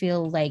don't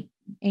feel like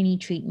any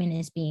treatment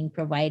is being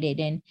provided.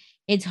 And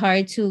it's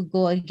hard to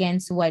go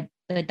against what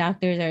the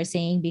doctors are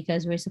saying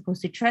because we're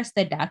supposed to trust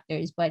the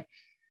doctors, but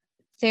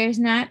there's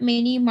not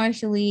many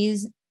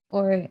Marshallese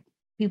or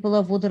people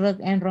of Wuduruk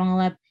and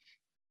Rongelap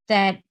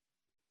that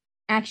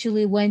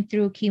actually went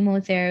through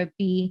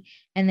chemotherapy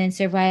and then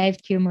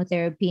survived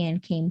chemotherapy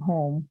and came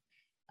home.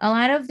 A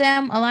lot of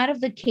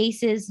the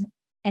cases,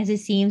 as it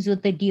seems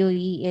with the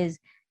DOE, is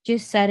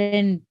just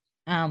sudden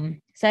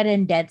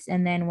deaths.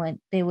 And then when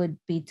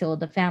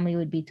the family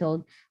would be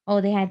told,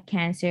 oh, they had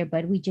cancer,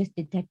 but we just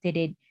detected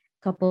it a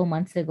couple of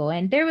months ago.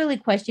 And they're really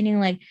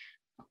questioning, like,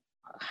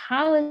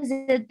 how is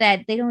it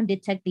that they don't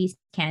detect these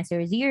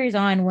cancers years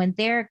on when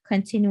they're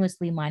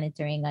continuously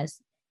monitoring us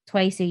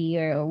twice a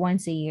year or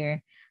once a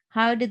year?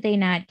 How did they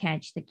not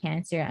catch the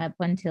cancer up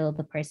until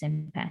the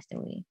person passed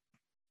away?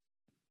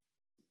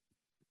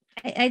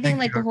 I think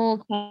the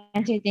whole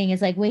cancer thing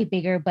is like way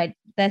bigger, but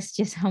that's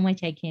just how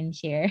much I can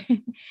share.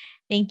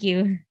 Thank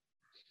you.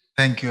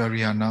 Thank you,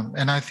 Ariana.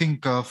 And I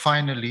think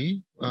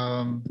finally,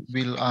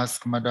 we'll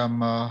ask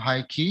Madame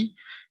Heike,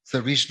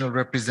 the regional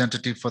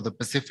representative for the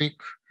Pacific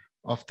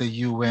of the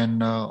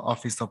UN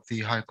Office of the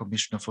High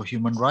Commissioner for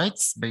Human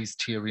Rights,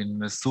 based here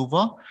in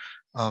Suva,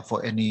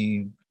 for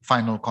any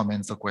final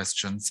comments or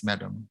questions,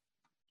 Madam.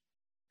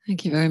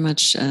 Thank you very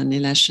much,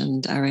 Nilesh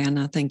and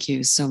Ariana. Thank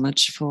you so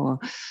much for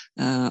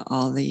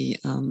all the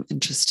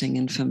interesting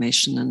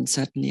information, and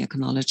certainly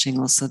acknowledging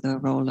also the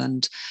role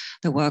and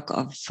the work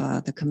of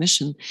the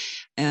Commission.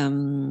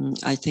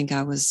 I think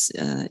I was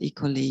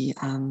equally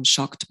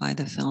shocked by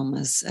the film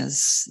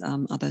as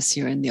others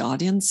here in the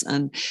audience.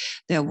 And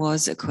there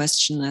was a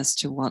question as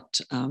to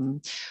what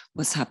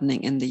was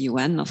happening in the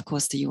UN. Of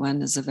course, the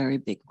UN is a very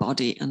big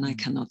body, and I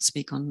cannot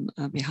speak on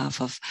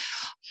behalf of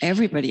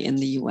everybody in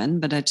the UN,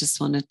 but I just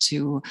wanted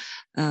to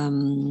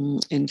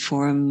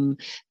inform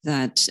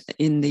that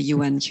in the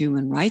UN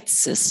human rights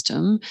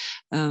system,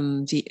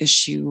 the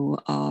issue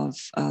of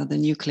the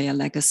nuclear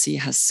legacy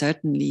has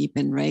certainly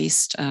been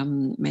raised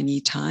many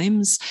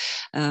times.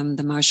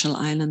 The Marshall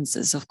Islands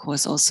is, of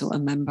course, also a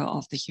member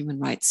of the Human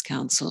Rights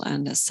Council,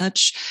 and as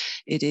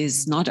such, it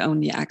is not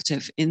only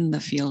active in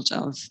the field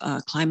of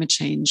climate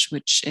change,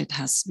 which it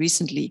has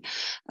recently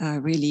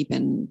really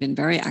been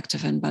very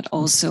active in, but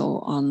also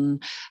on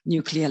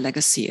nuclear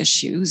legacy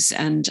issues.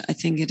 And I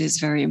think it is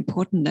very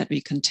important that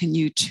we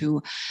continue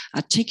to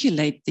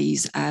articulate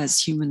these as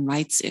human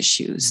rights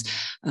issues,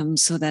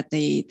 so that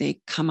they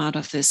come out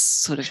of this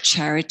sort of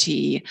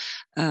charity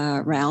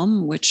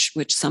realm, which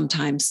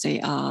sometimes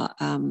they are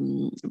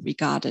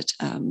regarded,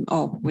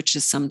 or which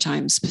is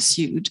sometimes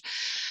pursued.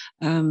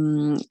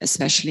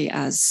 Especially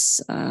as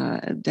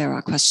there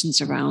are questions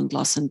around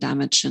loss and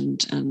damage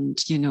and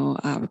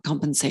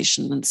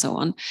compensation and so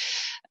on.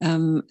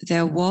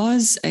 There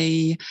was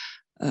a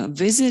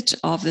visit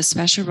of the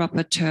Special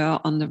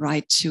Rapporteur on the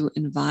right to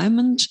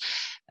environment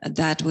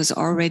that was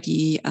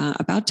already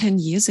about 10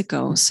 years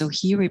ago. So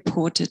he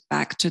reported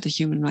back to the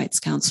Human Rights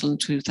Council in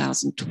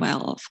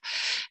 2012.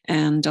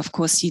 And of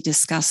course, he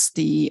discussed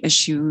the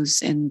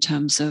issues in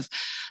terms of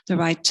the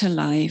right to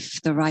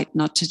life, the right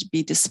not to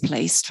be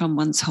displaced from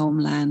one's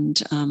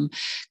homeland,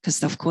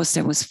 because of course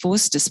there was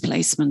forced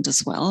displacement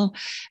as well,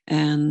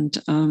 and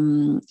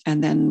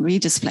then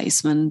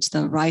redisplacement,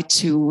 the right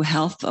to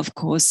health, of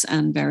course,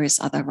 and various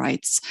other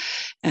rights.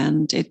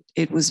 And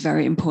it was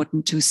very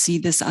important to see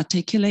this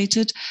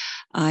articulated.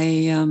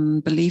 I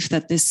believe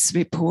that this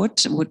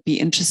report would be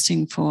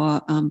interesting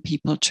for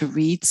people to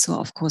read. So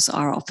of course,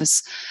 our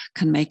office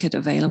can make it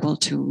available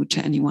to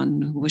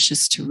anyone who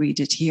wishes to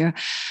read it here.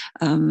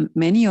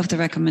 Many of the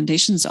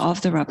recommendations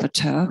of the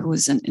rapporteur, who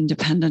is an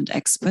independent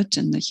expert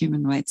in the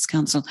Human Rights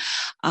Council,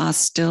 are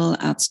still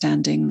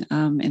outstanding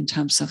in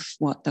terms of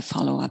what the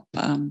follow-up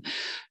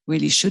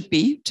really should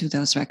be to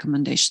those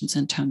recommendations,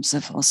 in terms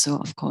of also,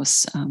 of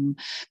course,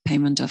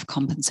 payment of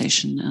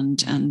compensation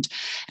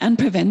and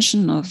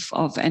prevention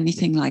of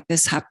anything like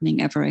this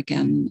happening ever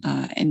again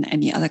in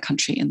any other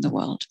country in the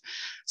world.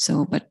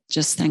 So, but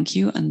just thank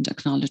you, and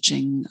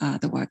acknowledging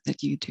the work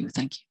that you do.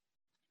 Thank you.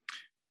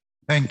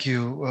 Thank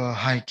you,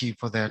 Heike,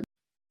 for that.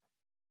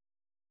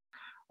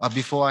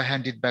 Before I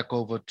hand it back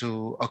over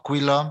to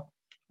Aquila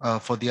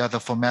for the other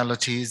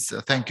formalities,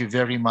 thank you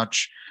very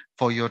much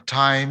for your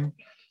time,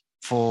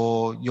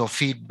 for your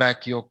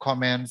feedback, your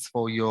comments,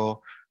 for your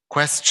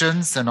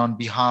questions, and on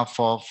behalf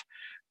of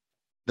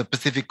the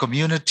Pacific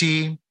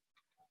community,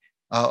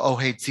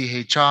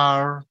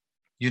 OHCHR,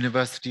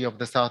 University of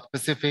the South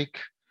Pacific,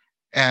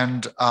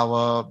 and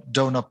our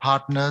donor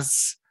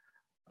partners,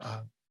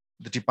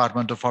 the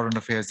Department of Foreign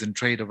Affairs and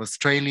Trade of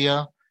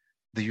Australia,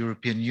 the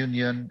European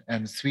Union,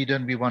 and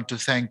Sweden. We want to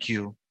thank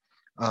you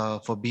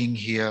for being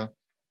here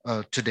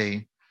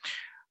today.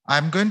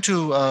 I'm going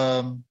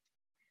to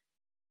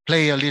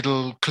play a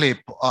little clip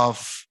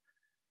of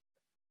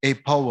a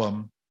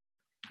poem.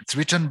 It's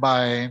written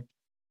by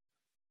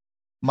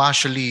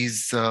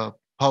Marshallese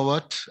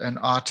poet and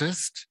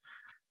artist,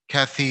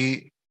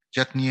 Kathy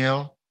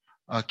Jatniel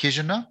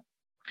Kijana.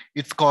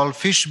 It's called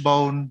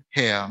Fishbone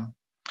Hair,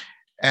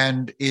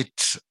 and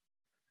it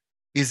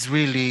is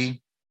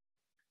really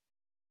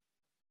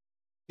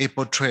a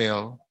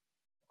portrayal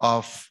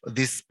of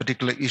this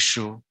particular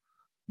issue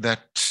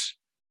that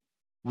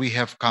we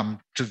have come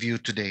to view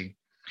today.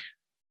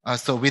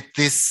 So with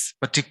this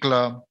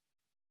particular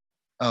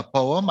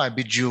poem, I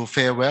bid you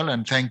farewell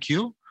and thank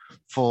you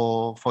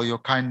for your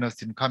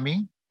kindness in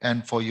coming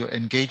and for your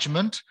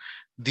engagement.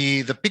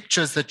 The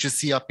pictures that you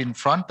see up in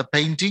front, the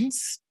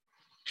paintings,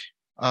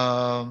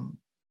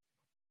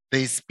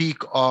 they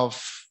speak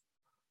of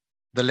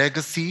the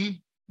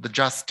legacy, the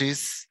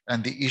justice,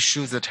 and the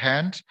issues at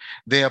hand.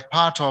 They are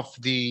part of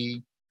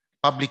the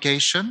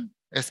publication,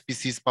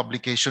 SPC's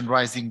publication,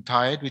 Rising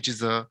Tide, which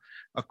is a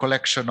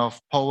collection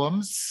of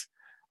poems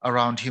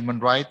around human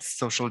rights,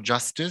 social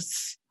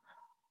justice.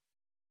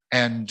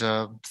 And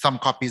some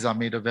copies are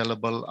made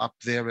available up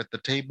there at the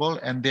table,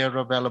 and they're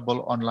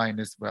available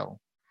online as well.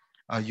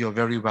 You're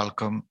very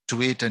welcome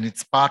to it, and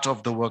it's part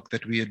of the work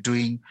that we are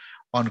doing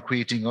on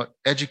creating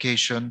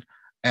education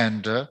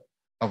and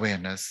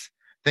awareness.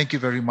 Thank you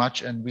very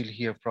much, and we'll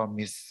hear from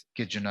Ms.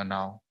 Kijana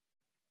now.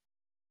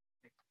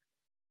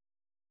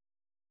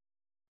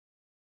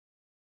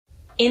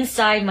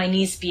 Inside my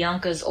niece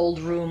Bianca's old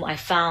room, I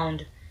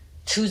found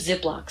 2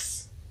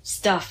 Ziplocs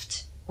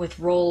stuffed with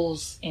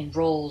rolls and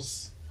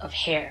rolls of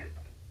hair.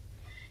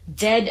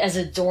 dead as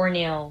a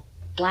doornail,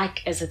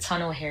 black as a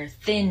tunnel hair,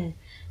 thin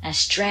as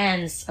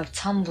strands of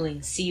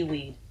tumbling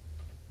seaweed.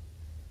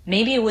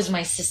 Maybe it was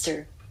my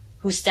sister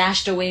who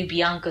stashed away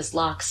Bianca's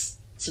locks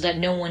so that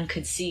no one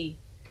could see,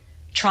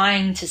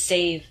 trying to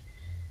save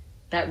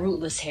that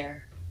rootless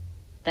hair,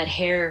 that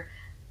hair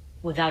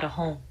without a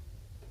home.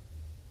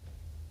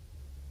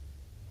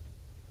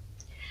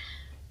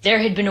 There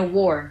had been a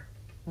war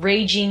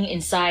raging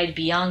inside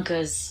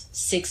Bianca's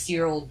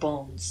 6-year-old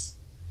bones.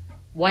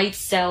 White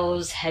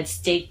cells had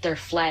staked their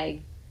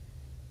flag.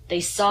 They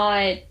saw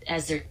it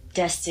as their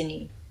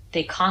destiny.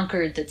 They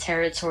conquered the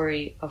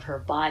territory of her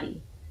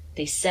body.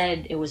 They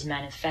said it was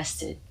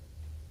manifested.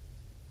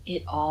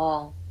 It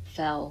all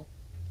fell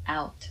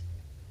out.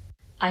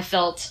 I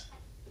felt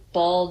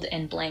bald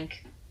and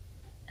blank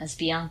as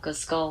Bianca's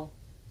skull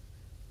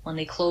when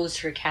they closed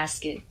her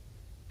casket,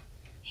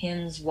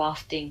 hymns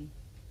wafting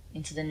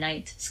into the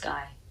night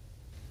sky.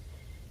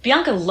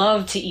 Bianca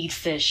loved to eat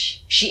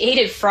fish. She ate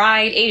it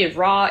fried, ate it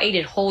raw, ate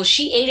it whole.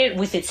 She ate it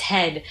with its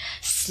head,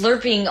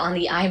 slurping on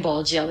the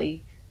eyeball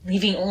jelly,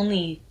 leaving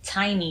only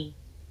tiny,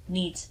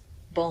 neat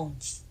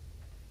bones.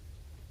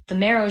 The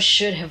marrow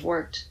should have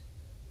worked.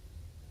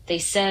 They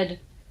said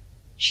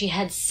she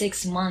had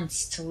 6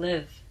 months to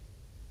live.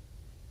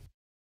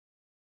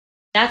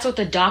 That's what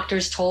the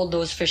doctors told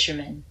those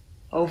fishermen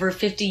over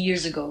 50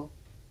 years ago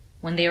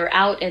when they were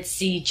out at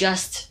sea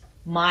just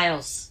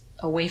miles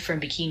away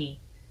from Bikini.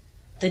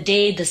 The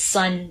day the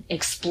sun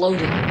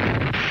exploded,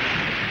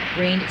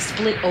 rain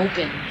split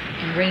open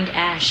and rained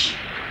ash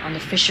on the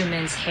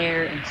fishermen's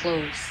hair and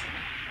clothes.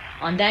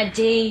 On that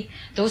day,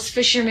 those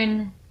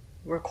fishermen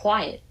were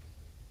quiet.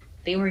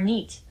 They were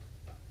neat.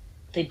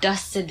 They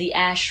dusted the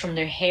ash from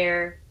their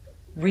hair,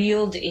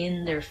 reeled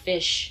in their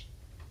fish,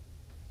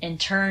 and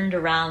turned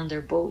around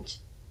their boat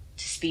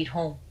to speed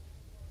home.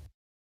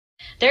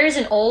 There is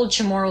an old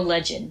Chamorro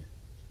legend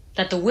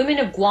that the women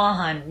of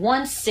Guahan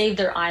once saved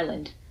their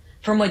island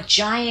from a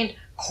giant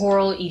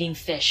coral-eating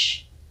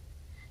fish.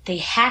 They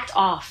hacked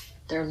off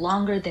their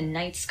longer than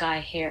night sky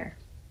hair,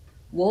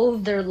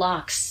 wove their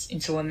locks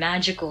into a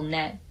magical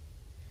net,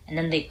 and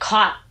then they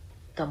caught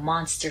the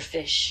monster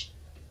fish,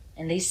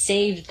 and they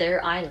saved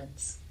their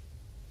islands.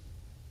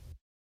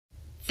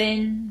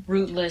 Thin,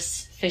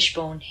 rootless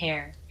fishbone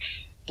hair,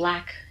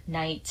 black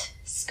night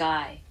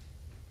sky.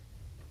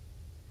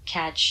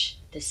 Catch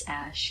this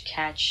ash,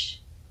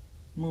 catch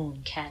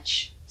moon,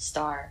 catch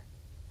star.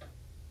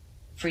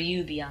 For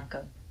you,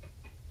 Bianca.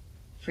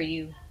 For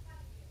you.